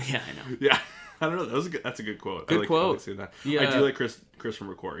 but yeah, I know. Yeah, I don't know. That's a good quote. Good quote. I like that. Yeah, I do like Chris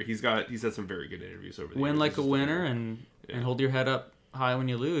from McQuarrie. He's had some very good interviews over the years. Win like a winner and hold your head up high when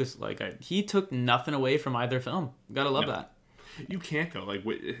you lose. Like he took nothing away from either film. Gotta love that. You can't though. Like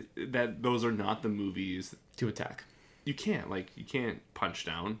that. Those are not the movies to attack. You can't punch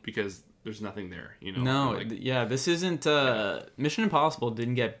down because there's nothing there. You know. No. This isn't. Mission Impossible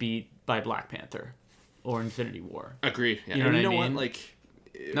didn't get beat by Black Panther or Infinity War. Agreed. Yeah. You know what I mean? What? Like,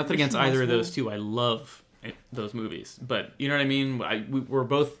 nothing against either of those two. I love those movies, but you know what I mean.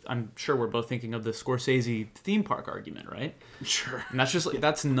 I'm sure we're both thinking of the Scorsese theme park argument, right? Sure. And that's just like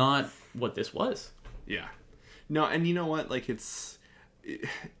that's not what this was. Yeah. No, and you know what? Like as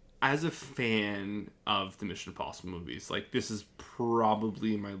a fan of the Mission Impossible movies, like this is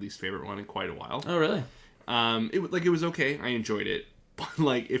probably my least favorite one in quite a while. Oh, really? It was okay. I enjoyed it. But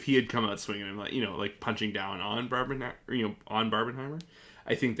like if he had come out swinging and like punching down on Barbenheimer,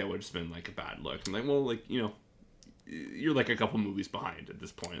 I think that would have just been like a bad look. I'm like, well, like you're like a couple movies behind at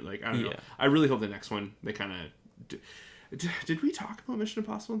this point. Like I don't know. I really hope the next one they kind of. Did we talk about Mission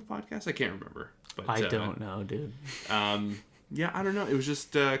Impossible in the podcast? I can't remember. But I don't know, dude. Yeah, I don't know. It was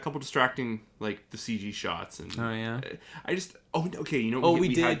just a couple distracting, like the CG shots, and oh yeah. Okay. You know. Oh, we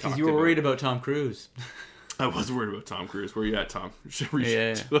did because you were worried about Tom Cruise. I was worried about Tom Cruise. Where you at, Tom? Is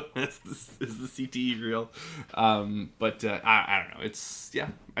the CTE real? But I don't know. It's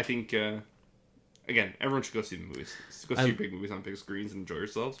I think again, everyone should go see the movies. Go see big movies on big screens and enjoy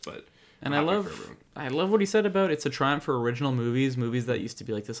yourselves. But and I love what he said about it's a triumph for original movies that used to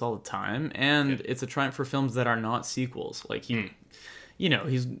be like this all the time, and it's a triumph for films that are not sequels. Like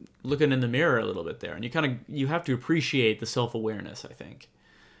he's looking in the mirror a little bit there, and you have to appreciate the self-awareness, I think.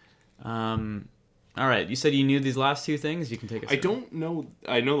 All right, you said you knew these last two things. You can take us. I don't know.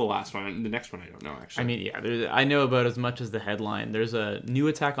 I know the last one. The next one I don't know, actually. I mean, I know about as much as the headline. There's a new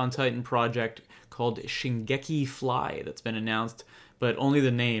Attack on Titan project called Shingeki Fly that's been announced, but only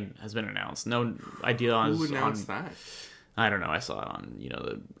the name has been announced. No idea on who announced that. I don't know. I saw it on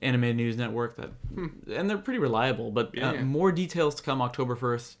the Anime News Network and they're pretty reliable. But more details to come October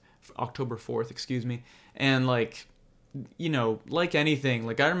 4th. Excuse me. And like anything,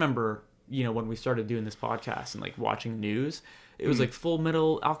 like I remember. When we started doing this podcast and like watching news, it was like Full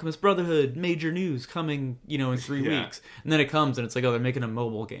Metal Alchemist Brotherhood, major news coming, in 3 weeks. And then it comes and it's like, oh, they're making a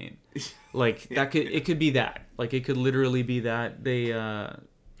mobile game. Like it could be that. Like it could literally be that they,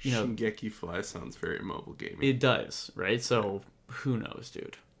 Shingeki Fly sounds very mobile gaming. It does, right? So Who knows,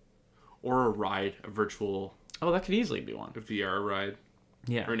 dude? Or a virtual Oh, that could easily be one. a VR ride.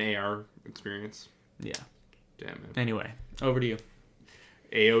 Yeah. Or an AR experience. Yeah. Damn it. Anyway, over to you.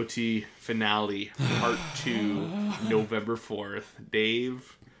 AOT finale, part 2, November 4th.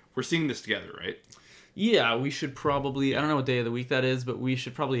 Dave, we're seeing this together, right? Yeah, we should probably, I don't know what day of the week that is, but we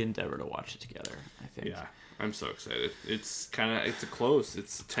should probably endeavor to watch it together, I think. Yeah, I'm so excited. It's a close.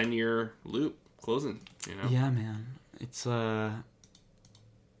 It's a 10-year loop closing, you know? Yeah, man. It's, I'm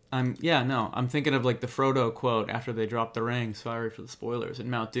thinking of, like, the Frodo quote after they dropped the ring. Sorry for the spoilers. In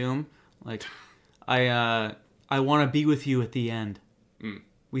Mount Doom, like, I want to be with you at the end. Mm.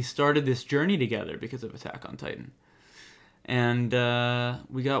 We started this journey together because of Attack on Titan. And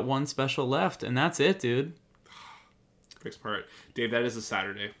we got one special left, and that's it, dude. Fixed part. Dave, that is a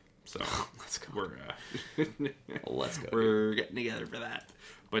Saturday, so Let's go. Let's go. We're getting together for that.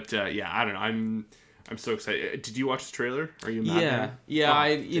 But yeah, I don't know. I'm so excited. Did you watch the trailer? Are you mad? Yeah.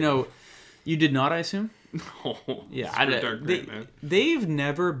 You did not, I assume. No. Yeah, Dark Knight, man. They've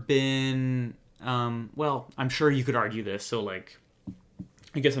never been. Well, I'm sure you could argue this. So, like,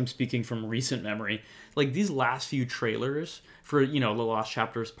 I guess I'm speaking from recent memory. Like, these last few trailers for, the Lost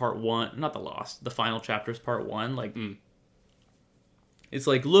Chapters Part 1... Not the Final Chapters Part 1. Like, It's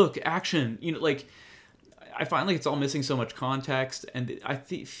like, look, action. Like, I find like it's all missing so much context. And I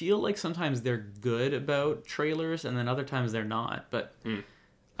feel like sometimes they're good about trailers and then other times they're not. But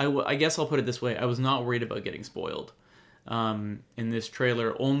I guess I'll put it this way. I was not worried about getting spoiled in this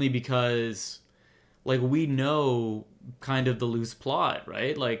trailer only because... Like, we know kind of the loose plot,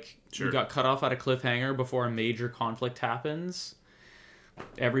 right? Like, Sure. We got cut off at a cliffhanger before a major conflict happens.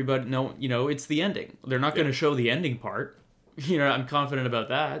 Everybody, it's the ending. They're not going to show the ending part. I'm confident about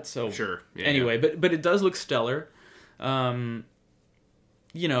that. So, sure. Yeah, anyway, yeah. But it does look stellar. All the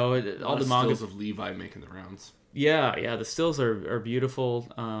manga... stills of Levi making the rounds. Yeah, the stills are beautiful.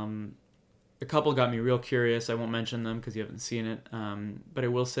 A couple got me real curious. I won't mention them because you haven't seen it. But I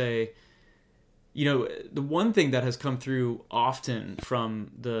will say... the one thing that has come through often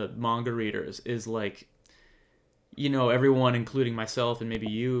from the manga readers is like, everyone, including myself and maybe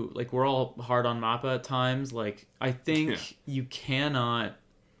you, like, we're all hard on Mappa at times. Like, I think you cannot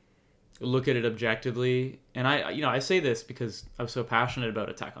look at it objectively. And I say this because I was so passionate about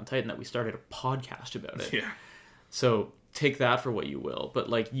Attack on Titan that we started a podcast about it. Yeah. So take that for what you will. But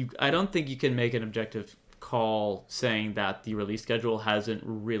like, I don't think you can make an objective call saying that the release schedule hasn't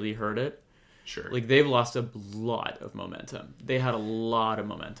really hurt it. Sure. Like, they've lost a lot of momentum. They had a lot of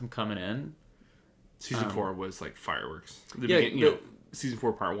momentum coming in. Season 4 was like fireworks. Season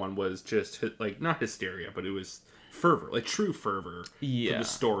 4 part 1 was just like not hysteria, but it was fervor, like true fervor for the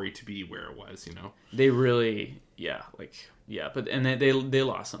story to be where it was. They really, but they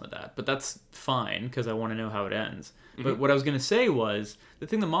lost some of that, but that's fine because I want to know how it ends. Mm-hmm. But what I was gonna say was the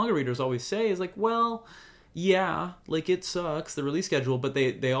thing the manga readers always say is like, well. Yeah, like, it sucks, the release schedule, but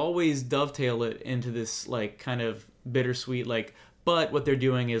they always dovetail it into this, like, kind of bittersweet, like, but what they're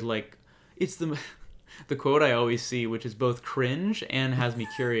doing is, like, it's the quote I always see, which is both cringe and has me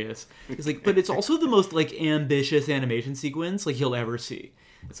curious. It's like, but it's also the most, like, ambitious animation sequence, like, you'll ever see.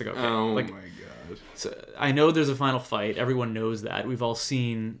 It's like, okay. Oh, like, my God. So I know there's a final fight. Everyone knows that. We've all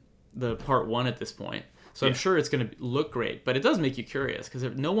seen the part 1 at this point. So I'm sure it's going to look great, but it does make you curious, because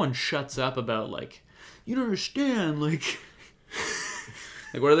no one shuts up about, like, you don't understand, like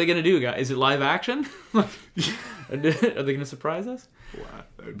what are they gonna do, guys? Is it live action? Are they gonna surprise us? Wow.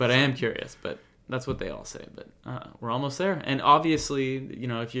 But I am curious. But that's what they all say. But we're almost there. And obviously,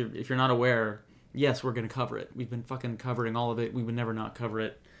 if you're not aware, yes, we're gonna cover it. We've been fucking covering all of it. We would never not cover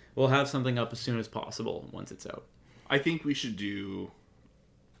it. We'll have something up as soon as possible once it's out. I think we should do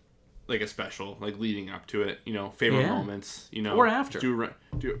like a special, like leading up to it, favorite moments, or after, do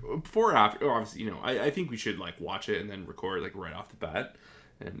before or after. Or obviously, I think we should like watch it and then record like right off the bat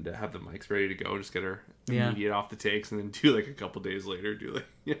and have the mics ready to go. Just get our immediate off the takes and then do like a couple days later, do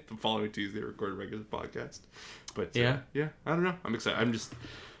like the following Tuesday record a regular podcast. But I don't know. I'm excited. I'm just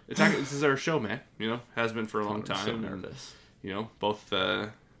this is our show, man. Has been for a long time. I'm so nervous. Both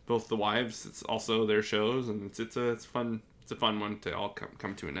the wives. It's also their shows, and it's fun. It's a fun one to all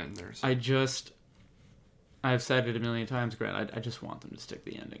come to an end there. So. I've said it a million times, Grant. I just want them to stick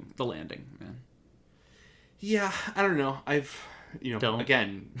the landing, man. Yeah, I don't know.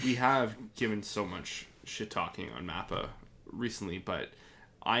 Again, we have given so much shit talking on Mappa recently, but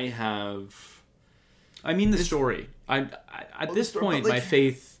I mean the story. At this point, my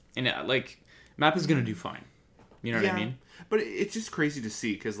faith in it, like, Mappa's gonna do fine. You know what I mean? But it's just crazy to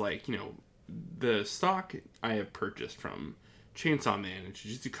see because, the stock I have purchased from Chainsaw Man and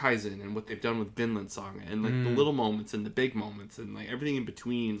Jujutsu Kaisen and what they've done with Vinland Saga and like the little moments and the big moments and like everything in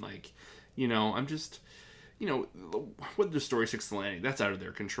between, like, you know, I'm just, you know, what the story sticks to landing, that's out of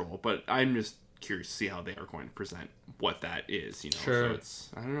their control, but I'm just curious to see how they are going to present what that is, you know. Sure. So it's,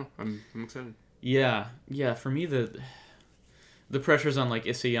 I don't know, I'm excited. Yeah, for me the pressures on like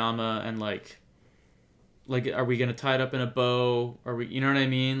Isayama and like are we gonna tie it up in a bow? Are we, you know what I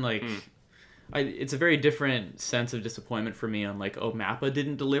mean? Like, it's a very different sense of disappointment for me on like, oh, Mappa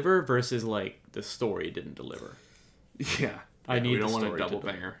didn't deliver versus like the story didn't deliver. Yeah, we don't want a double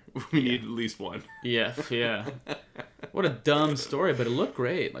banger. We need at least one. Yeah. What a dumb story, but it looked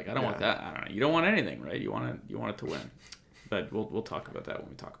great. Like, I don't want that. I don't know. You don't want anything, right? You want it to win. But we'll talk about that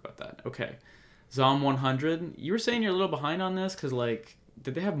when we talk about that. Okay, Zom 100. You were saying you're a little behind on this because like,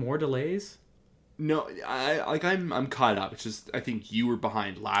 did they have more delays? No, I'm caught up. It's just I think you were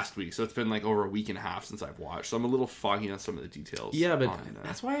behind last week, so it's been like over a week and a half since I've watched. So I'm a little foggy on some of the details. Yeah, but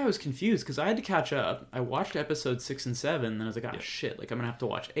that's why I was confused because I had to catch up. I watched episode 6 and 7, and I was like, shit, like I'm gonna have to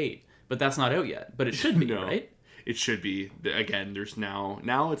watch 8. But that's not out yet. But it should be, right? It should be. Again, there's now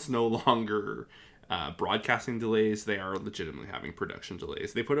it's no longer broadcasting delays. They are legitimately having production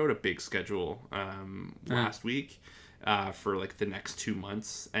delays. They put out a big schedule last week. For like the next 2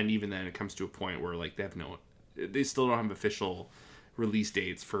 months, and even then it comes to a point where like they still don't have official release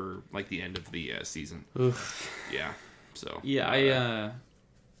dates for like the end of the season. Oof. Yeah. So yeah,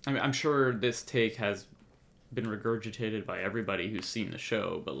 I'm sure this take has been regurgitated by everybody who's seen the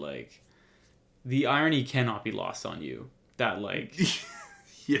show, but like the irony cannot be lost on you that like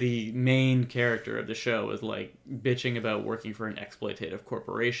the main character of the show is like bitching about working for an exploitative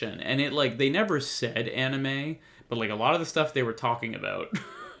corporation, and it like they never said anime. But like a lot of the stuff they were talking about,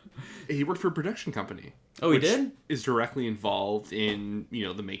 he worked for a production company. Oh, he did? Is directly involved in, you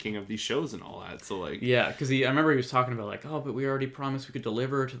know, the making of these shows and all that. So like, yeah, because I remember he was talking about like, oh, but we already promised we could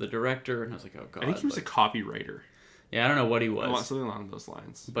deliver to the director, and I was like, oh god. I think he was a copywriter. Yeah, I don't know what he was. Something along those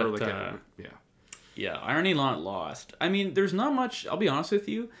lines. But or like yeah, irony not lost. I mean, there's not much. I'll be honest with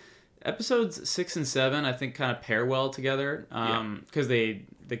you. Episodes 6 and 7, I think, kind of pair well together because they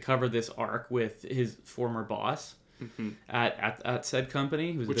cover this arc with his former boss. Mm-hmm. At said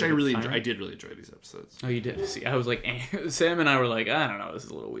company, which I really I did really enjoy these episodes. Oh, you did? See, I was like, Sam and I were like, I don't know, this is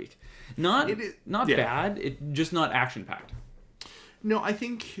a little weak. Not bad. It just not action packed. No, I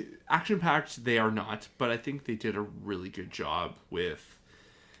think action packed they are not, but I think they did a really good job with,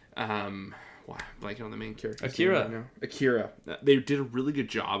 blanking on the main character. Akira. They did a really good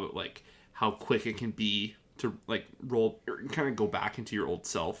job at like how quick it can be to like roll, or kind of go back into your old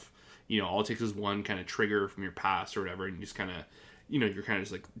self. You know, all it takes is one kind of trigger from your past or whatever, and you just kind of, you know, you're kind of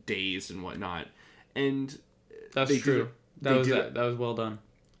just like dazed and whatnot. And that's true. That was well done.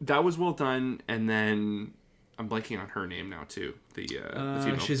 That was well done. And then I'm blanking on her name now too. The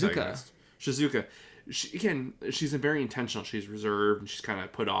female protagonist. Shizuka. She's very intentional. She's reserved and she's kind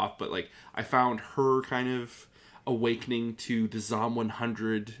of put off. But like, I found her kind of awakening to the Zom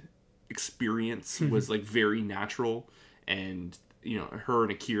 100 experience was like very natural, and you know, her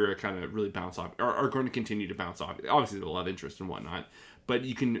and Akira kind of really bounce off, are going to continue to bounce off. Obviously, the love interest and whatnot, but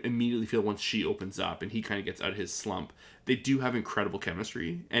you can immediately feel once she opens up and he kind of gets out of his slump, they do have incredible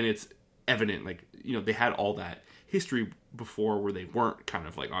chemistry, and it's evident, like, you know, they had all that history before where they weren't kind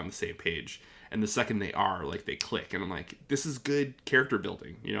of like on the same page, and the second they are, like, they click, and I'm like, this is good character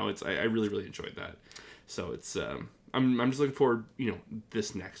building, you know. It's I really, really enjoyed that. So it's I'm just looking forward, you know,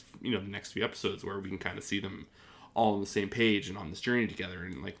 the next few episodes where we can kind of see them all on the same page and on this journey together,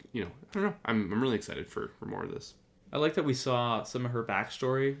 and like, you know, I don't know, I'm really excited for more of this. I like that we saw some of her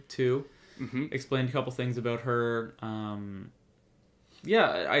backstory too. Mm-hmm. Explained a couple things about her. I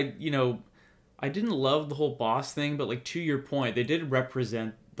didn't love the whole boss thing, but like, to your point, they did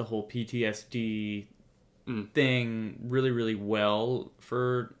represent the whole PTSD thing really, really well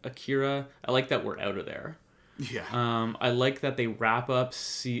for Akira. I like that we're out of there. Yeah. I like that they wrap up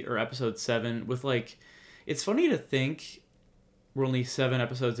episode 7 with like, it's funny to think we're only 7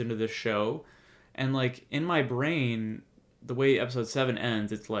 episodes into this show, and like, in my brain, the way episode 7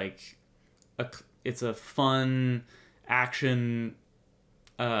 ends, it's like it's a fun action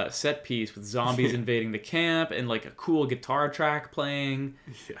set piece with zombies invading the camp and like a cool guitar track playing.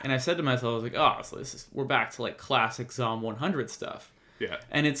 Yeah. And I said to myself, I was like, oh, so we're back to like classic Zom 100 stuff. Yeah.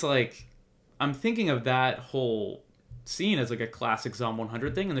 And it's like, I'm thinking of that whole scene as like a classic Zom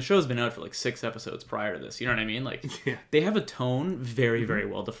 100 thing, and the show's been out for like 6 episodes prior to this, you know what I mean? Like, they have a tone very, very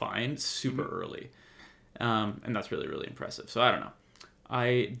well defined super early, and that's really, really impressive. So I don't know,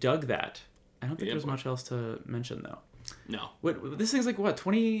 I dug that. I don't think there's much else to mention though. No. What this thing's like, what,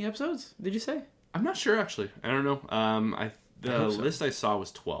 20 episodes did you say? I'm not sure, actually. I don't know. The list I saw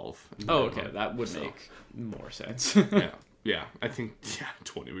was 12. Oh, okay. That would make more sense. Yeah. I think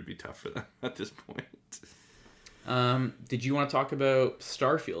 20 would be tough for them at this point. Did you want to talk about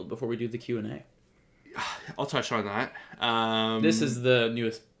Starfield before we do the Q&A? I'll touch on that. This is the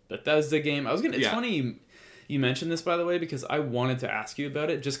newest Bethesda game. It's funny you mentioned this, by the way, because I wanted to ask you about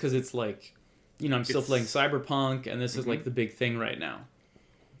it just because it's like, I'm still playing Cyberpunk, and this is like the big thing right now.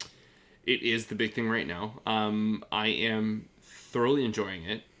 It is the big thing right now. I am thoroughly enjoying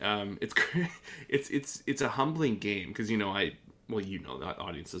it. It's a humbling game because the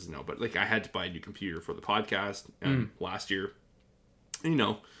audience doesn't know, but like I had to buy a new computer for the podcast last year.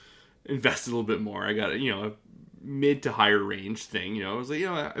 Invested a little bit more. I got a mid to higher range thing. I was like,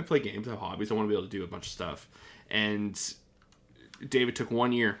 I play games, I have hobbies, I want to be able to do a bunch of stuff. And David took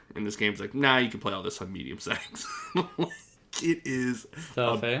 1 year, and this game's like, nah, you can play all this on medium settings. It is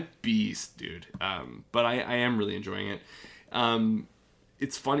a beast, dude. But I am really enjoying it.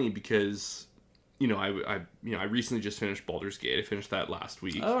 It's funny because I recently just finished Baldur's Gate. I finished that last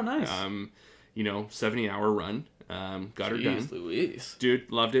week. Oh, nice. 70-hour run. Got her done. Louise. Dude,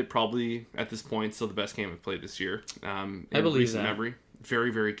 loved it. Probably at this point still the best game I've played this year. I believe that. Memory.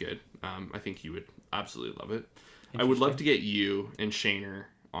 Very, very good. I think you would absolutely love it. I would love to get you and Shaner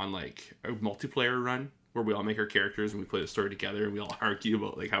on like a multiplayer run where we all make our characters and we play the story together and we all argue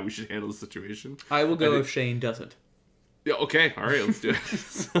about like how we should handle the situation. I will go if Shane doesn't. Yeah, okay. All right, let's do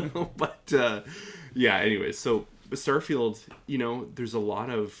it. Anyways, so Starfield, there's a lot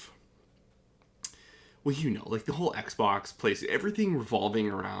of like the whole Xbox place, everything revolving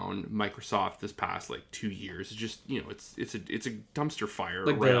around Microsoft this past like 2 years. It's just it's a dumpster fire.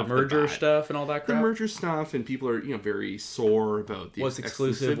 Like right the merger stuff and all that crap. The merger stuff, and people are very sore about the what's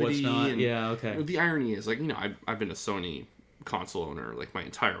exclusive, what's not. And, yeah, okay. The irony is like I've been a Sony console owner like my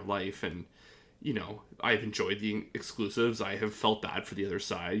entire life, and I've enjoyed the exclusives. I have felt bad for the other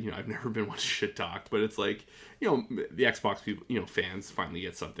side. I've never been one to shit talk, but it's like the Xbox people, fans finally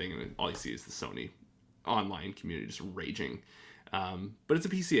get something, and all you see is the Sony online community just raging. But it's a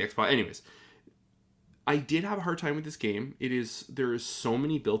PC Xbox. Anyways, I did have a hard time with this game. There is so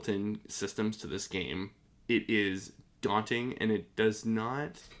many built-in systems to this game. It is daunting, and it does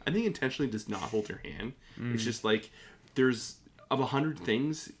not, I think intentionally does not hold your hand. It's just like there's of 100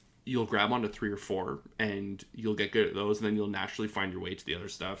 things, you'll grab onto 3 or 4 and you'll get good at those, and then you'll naturally find your way to the other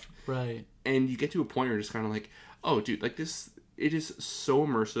stuff. Right. And you get to a point where you're just kind of like, oh dude, like this, it is so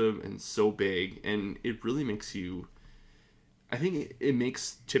immersive and so big, and it really makes you, I think it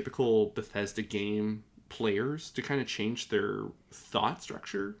makes typical Bethesda game players to kind of change their thought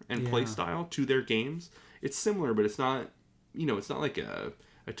structure and play style to their games. It's similar, but it's not, it's not like a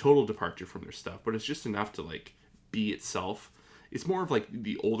total departure from their stuff, but it's just enough to like be itself. It's more of like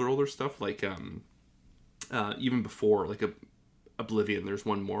the older stuff, like even before like Oblivion, there's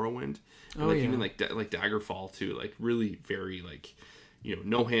one Morrowind, and even like Daggerfall too, like really very like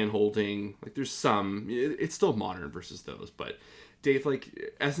no hand holding. Like there's some, it's still modern versus those. But Dave,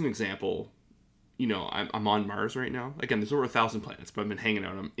 like as an example, I'm on Mars right now. Again, there's over 1,000 planets, but I've been hanging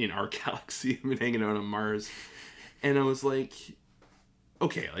out in our galaxy. I've been hanging out on Mars, and I was like,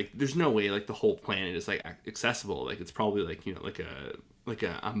 okay, like there's no way like the whole planet is like accessible. Like it's probably like like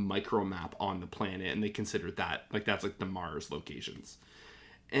a micro map on the planet, and they consider that like that's like the Mars locations.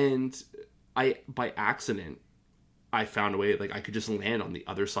 And by accident I found a way like I could just land on the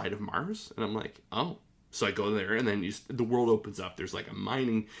other side of Mars, and I'm like, oh. So I go there, and then the world opens up. There's like a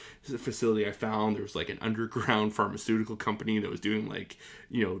mining facility I found. There was like an underground pharmaceutical company that was doing like,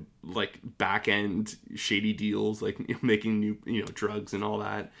 like back end shady deals, like making new, drugs and all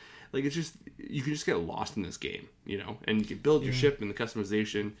that. Like it's just, you can just get lost in this game, and you can build your ship and the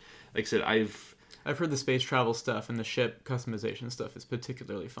customization. Like I said, I've heard the space travel stuff and the ship customization stuff is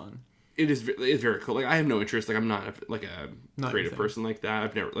particularly fun. It's very cool. Like I have no interest. Like I'm not a creative person like that.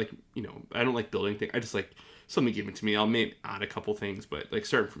 I've never I don't like building things. I just like something given to me. I'll maybe add a couple things, but like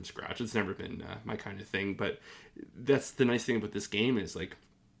starting from scratch, it's never been my kind of thing. But that's the nice thing about this game is like,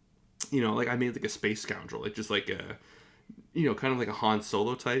 like I made like a space scoundrel, like just like a, kind of like a Han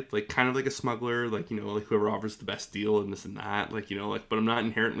Solo type, like kind of like a smuggler, like, like whoever offers the best deal and this and that, like, like, but I'm not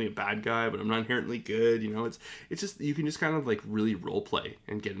inherently a bad guy, but I'm not inherently good, it's just, you can just kind of like really role play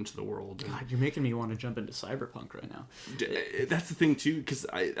and get into the world. God, you're making me want to jump into Cyberpunk right now. That's the thing too, because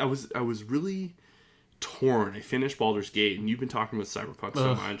I was really torn. I finished Baldur's Gate, and you've been talking about Cyberpunk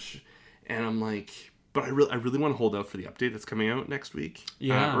so much, and I'm like, but I really want to hold out for the update that's coming out next week.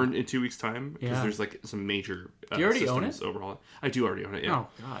 Yeah. Or in 2 weeks' time. Because there's like some major do you already own it? Overhaul. I do already own it, yeah. Oh,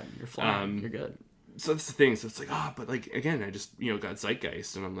 God. You're flying. You're good. So that's the thing. So it's like, but like again, I just got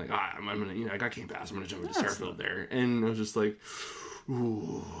Zeitgeist, and I'm like, I'm gonna I got Game Pass. I'm gonna jump into Starfield there, and I was just like,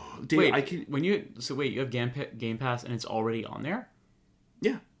 ooh, Dave, wait, you have Game Pass and it's already on there?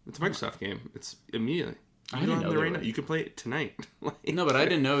 Yeah, it's a Microsoft game. It's immediately. I didn't know right now. You can play it tonight. No, but I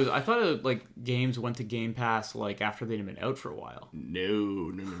didn't know. I thought like games went to Game Pass like after they'd been out for a while.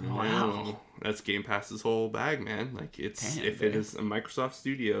 No. Wow. That's Game Pass's whole bag, man. Like it is a Microsoft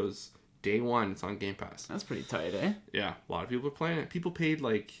Studios day one, it's on Game Pass. That's pretty tight, eh? Yeah, a lot of people are playing it. People paid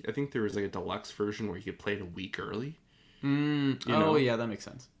I think there was a deluxe version where you could play it a week early. Yeah, that makes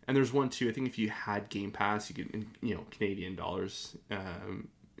sense. And there's one too. I think if you had Game Pass, you could, Canadian dollars,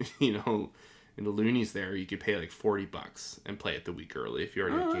 in the loonies there, you could pay like $40 and play it the week early if you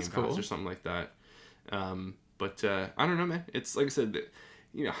already had Game Pass or something like that. But I don't know, man. It's like I said,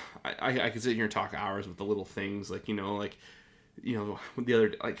 I could sit here and talk hours with the little things with the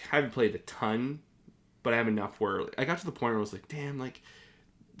other, I haven't played a ton, but I have enough where I got to the point where I was like, damn,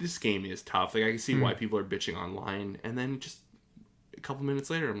 this game is tough. I can see why people are bitching online. And then just a couple minutes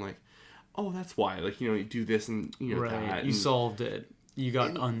later, I'm like, oh, that's why. You do this and that. You solved it. You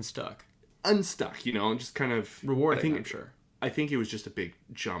got unstuck, and just kind of rewarding. I'm sure. I think it was just a big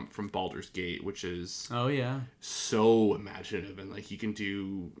jump from Baldur's Gate, which is so imaginative, and you can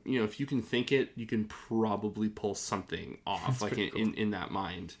do if you can think it, you can probably pull something off in that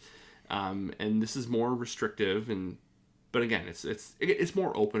mind. And this is more restrictive, but again, it's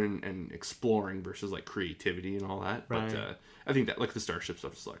more open and exploring versus creativity and all that. Right. But I think that the Starship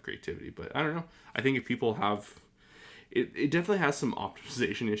stuff is a lot of creativity, but I don't know. I think if people have it definitely has some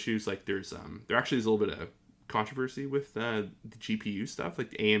optimization issues. There actually is a little bit of controversy with the GPU stuff, the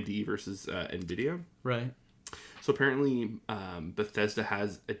AMD versus NVIDIA. Right. So apparently Bethesda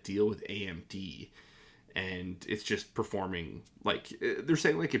has a deal with AMD, and it's just performing they're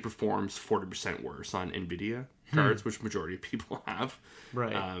saying it performs 40% worse on NVIDIA cards, which majority of people have.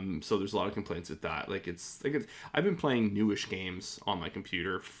 Right. So there's a lot of complaints with that. I've been playing newish games on my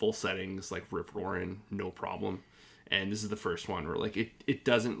computer, full settings, rip roaring, no problem. And this is the first one where it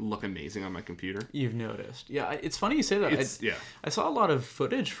doesn't look amazing on my computer. You've noticed. Yeah, it's funny you say that. I saw a lot of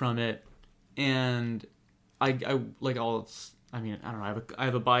footage from it, and I don't know, I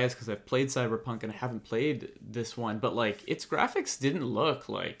have a bias because I've played Cyberpunk and I haven't played this one, but its graphics didn't look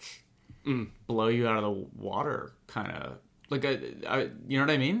blow you out of the water kind of. You know what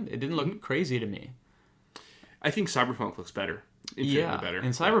I mean? It didn't look crazy to me. I think Cyberpunk looks better. Better.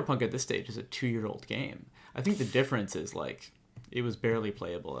 And Cyberpunk at this stage is a 2-year-old game. I think the difference is it was barely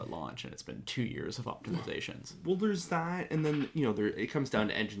playable at launch, and it's been 2 years of optimizations. Well, there's that, and then it comes down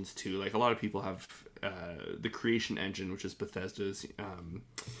to engines too. A lot of people have the Creation Engine, which is Bethesda's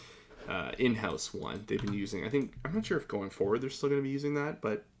in-house one. They've been using. I'm not sure if going forward they're still going to be using that,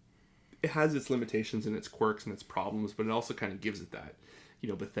 but it has its limitations and its quirks and its problems. But it also kind of gives it that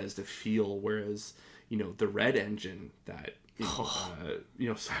Bethesda feel. Whereas the Red Engine that CD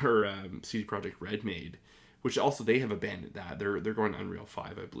Projekt Red made, which also they have abandoned that. They're going Unreal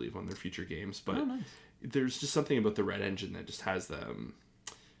 5, I believe, on their future games. But nice. There's just something about the Red Engine that just has the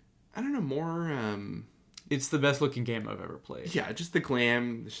more. It's the best looking game I've ever played. Yeah, just the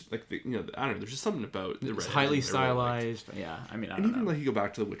glam. I don't know. There's just something about the Red Engine. It's highly stylized. Yeah, I don't know. You go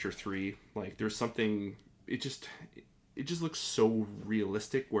back to The Witcher 3, there's something. It just looks so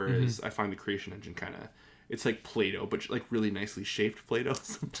realistic. Whereas I find the Creation Engine kind of. It's like Play-Doh, but really nicely shaped Play-Doh.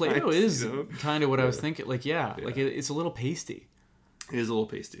 Play-Doh is kind of what I was thinking. It's a little pasty. It is a little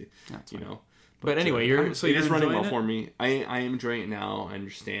pasty. That's But anyway, it is running well for me. I am enjoying it now. I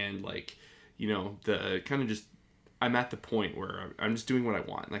understand, the kind of just. I'm at the point where I'm just doing what I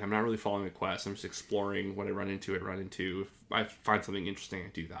want. I'm not really following a quest. I'm just exploring what I run into. If I find something interesting, I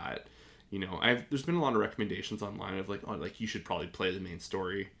do that. There's been a lot of recommendations online of you should probably play the main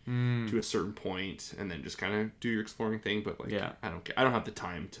story to a certain point and then just kind of do your exploring thing. But I don't care. I don't have the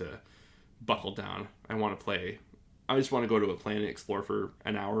time to buckle down. I want to play. I just want to go to a planet, explore for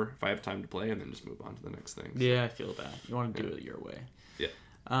an hour if I have time to play, and then just move on to the next thing. So. Yeah, I feel that. You want to do it your way. Yeah.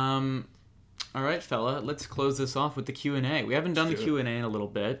 All right, fella. Let's close this off with the Q&A. We haven't done the Q&A in a little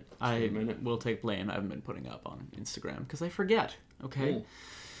bit. I will take blame. I haven't been putting up on Instagram because I forget. Okay. Cool.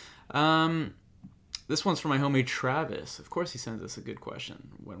 This one's from my homie Travis. Of course, he sends us a good question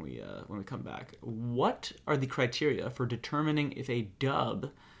when we come back. What are the criteria for determining if a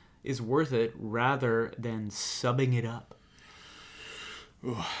dub is worth it rather than subbing it up?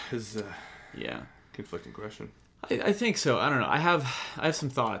 This is a conflicting question. I think so. I don't know. I have some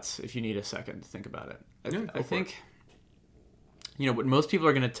thoughts. If you need a second to think about it, I think what most people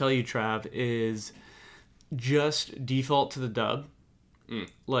are going to tell you, Trav, is just default to the dub.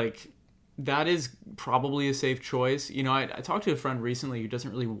 that is probably a safe choice. You know, I talked to a friend recently who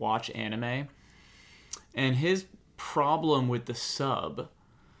doesn't really watch anime, and his problem with the sub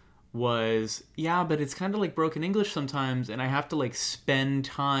was, yeah, but it's kind of like broken English sometimes, and I have to like spend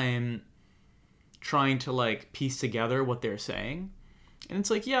time trying to like piece together what they're saying. And it's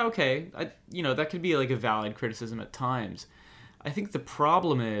like, yeah, okay, that could be like a valid criticism at times. I think the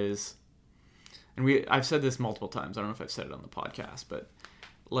problem is, and I've said this multiple times, I don't know if I've said it on the podcast, but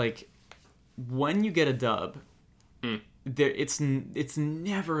like when you get a dub, it's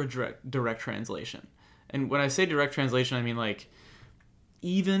never a direct translation. And when I say direct translation, I mean like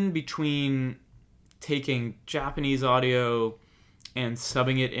even between taking Japanese audio and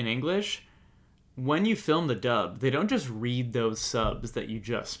subbing it in English, when you film the dub, they don't just read those subs that you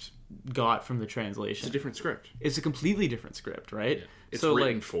just got from the translation. It's a different script. It's a completely different script, right? Yeah. It's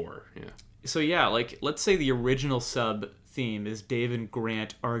written for, yeah. So yeah, like let's say the original sub theme is Dave and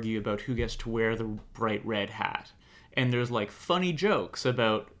Grant argue about who gets to wear the bright red hat. And there's like funny jokes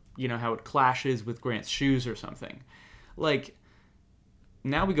about, how it clashes with Grant's shoes or something. Like,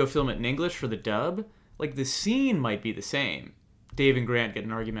 now we go film it in English for the dub. Like, the scene might be the same. Dave and Grant get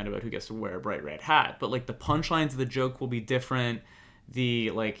an argument about who gets to wear a bright red hat. But, like, the punchlines of the joke will be different. The,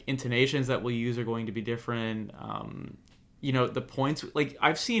 like, intonations that we'll use are going to be different. The points... Like,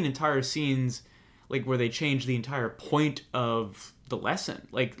 I've seen entire scenes, like, where they change the entire point of the lesson.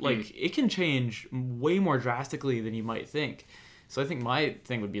 Like, it can change way more drastically than you might think. So I think my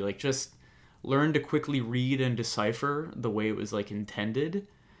thing would be, like, just learn to quickly read and decipher the way it was, like, intended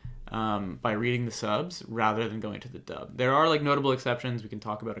by reading the subs rather than going to the dub. There are, like, notable exceptions. We can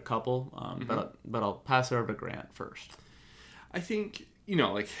talk about a couple, but I'll pass it over to Grant first. I think,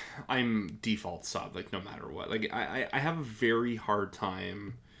 like, I'm default sub, like, no matter what. Like, I have a very hard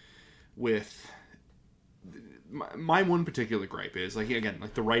time with... My one particular gripe is, like, again,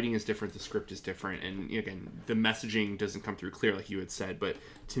 like, the writing is different, the script is different, and, again, the messaging doesn't come through clear, like you had said, but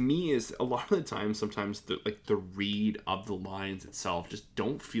to me is, a lot of the time, sometimes, the read of the lines itself just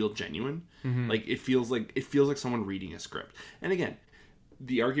don't feel genuine. Mm-hmm. Like, it feels like someone reading a script. And, again,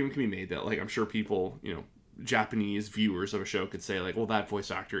 the argument can be made that, like, I'm sure people, Japanese viewers of a show could say, like, well, that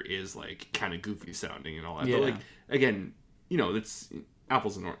voice actor is, like, kind of goofy sounding and all that. Yeah. But, like, again, it's...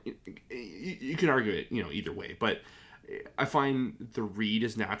 apples and oranges. You can argue it, either way. But I find the read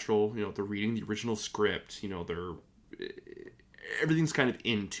is natural. They're reading the original script. Everything's kind of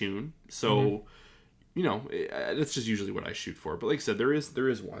in tune. So, that's just usually what I shoot for. But like I said, there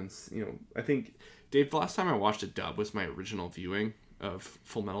is once. I think, Dave, the last time I watched a dub was my original viewing of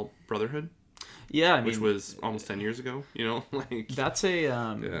Full Metal Brotherhood. Yeah, which was almost 10 years ago. Like that's a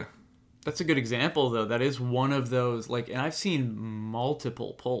yeah. That's a good example, though. That is one of those, like, and I've seen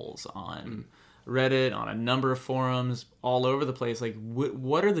multiple polls on Reddit, on a number of forums, all over the place. Like,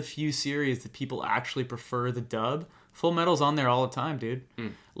 what are the few series that people actually prefer the dub? Full Metal's on there all the time, dude.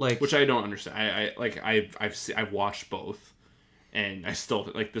 Like, which I don't understand. I've watched both, and I still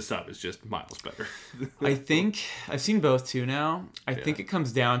like the sub is just miles better. I think I've seen both too now. I think it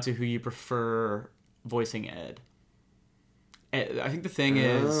comes down to who you prefer voicing Ed. I think the thing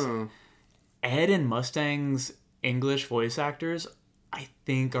is, Ed and Mustang's English voice actors, I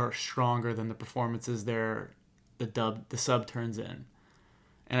think, are stronger than the performances the sub turns in.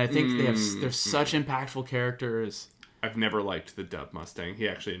 And I think they're such impactful characters. I've never liked the dub Mustang. He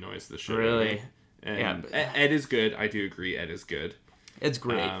actually annoys the shit. Really? And Ed is good. I do agree. Ed is good. Ed's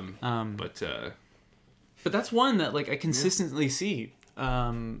great. But that's one that, like, I consistently see.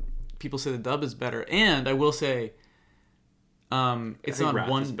 People say the dub is better. And I will say, it's not Wrath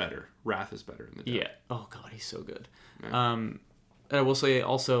one... is better. Wrath is better in the dub. Yeah. Oh, God, he's so good. Yeah. And I will say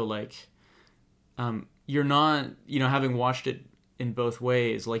also, like, you're not, having watched it in both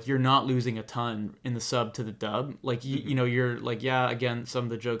ways, like, you're not losing a ton in the sub to the dub. Like, you're like, yeah, again, some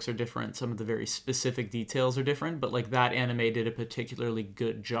of the jokes are different. Some of the very specific details are different. But, like, that anime did a particularly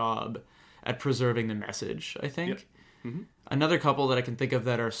good job at preserving the message, I think. Yep. Mm-hmm. Another couple that I can think of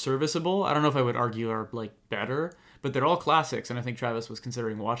that are serviceable, I don't know if I would argue are, like, better, but they're all classics, and I think Travis was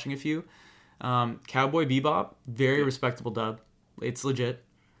considering watching a few. Cowboy Bebop, very respectable dub. It's legit.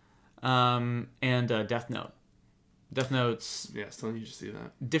 And Death Note. Death Note's... Yeah, still need to see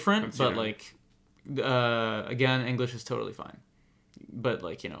that. Different, but, like, again, English is totally fine. But,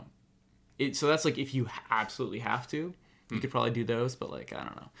 like, so that's, like, if you absolutely have to, you could probably do those, but, like, I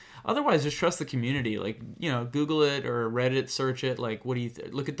don't know. Otherwise, just trust the community. Like, Google it or Reddit, search it. Like, what do you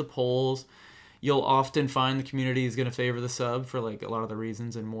look at the polls. You'll often find the community is going to favor the sub for, like, a lot of the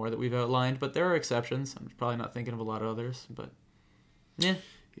reasons and more that we've outlined. But there are exceptions. I'm probably not thinking of a lot of others, but yeah.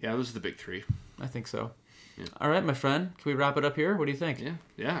 Yeah, those are the big three. I think so. Yeah. All right, my friend. Can we wrap it up here? What do you think?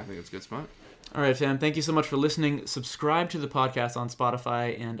 Yeah, I think it's a good spot. All right, fam. Thank you so much for listening. Subscribe to the podcast on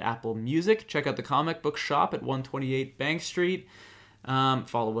Spotify and Apple Music. Check out the comic book shop at 128 Bank Street.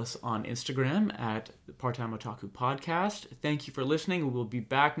 Follow us on Instagram at Part-Time Otaku Podcast. Thank you for listening. We will be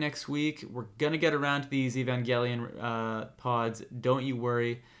back next week. We're going to get around to these Evangelion pods. Don't you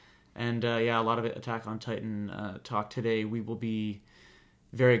worry. And a lot of Attack on Titan talk today. We will be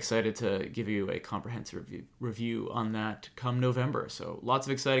very excited to give you a comprehensive review on that come November. So lots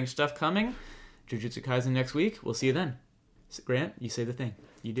of exciting stuff coming. Jujutsu Kaisen next week. We'll see you then. Grant, you say the thing.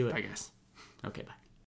 You do it. I guess. Okay, bye.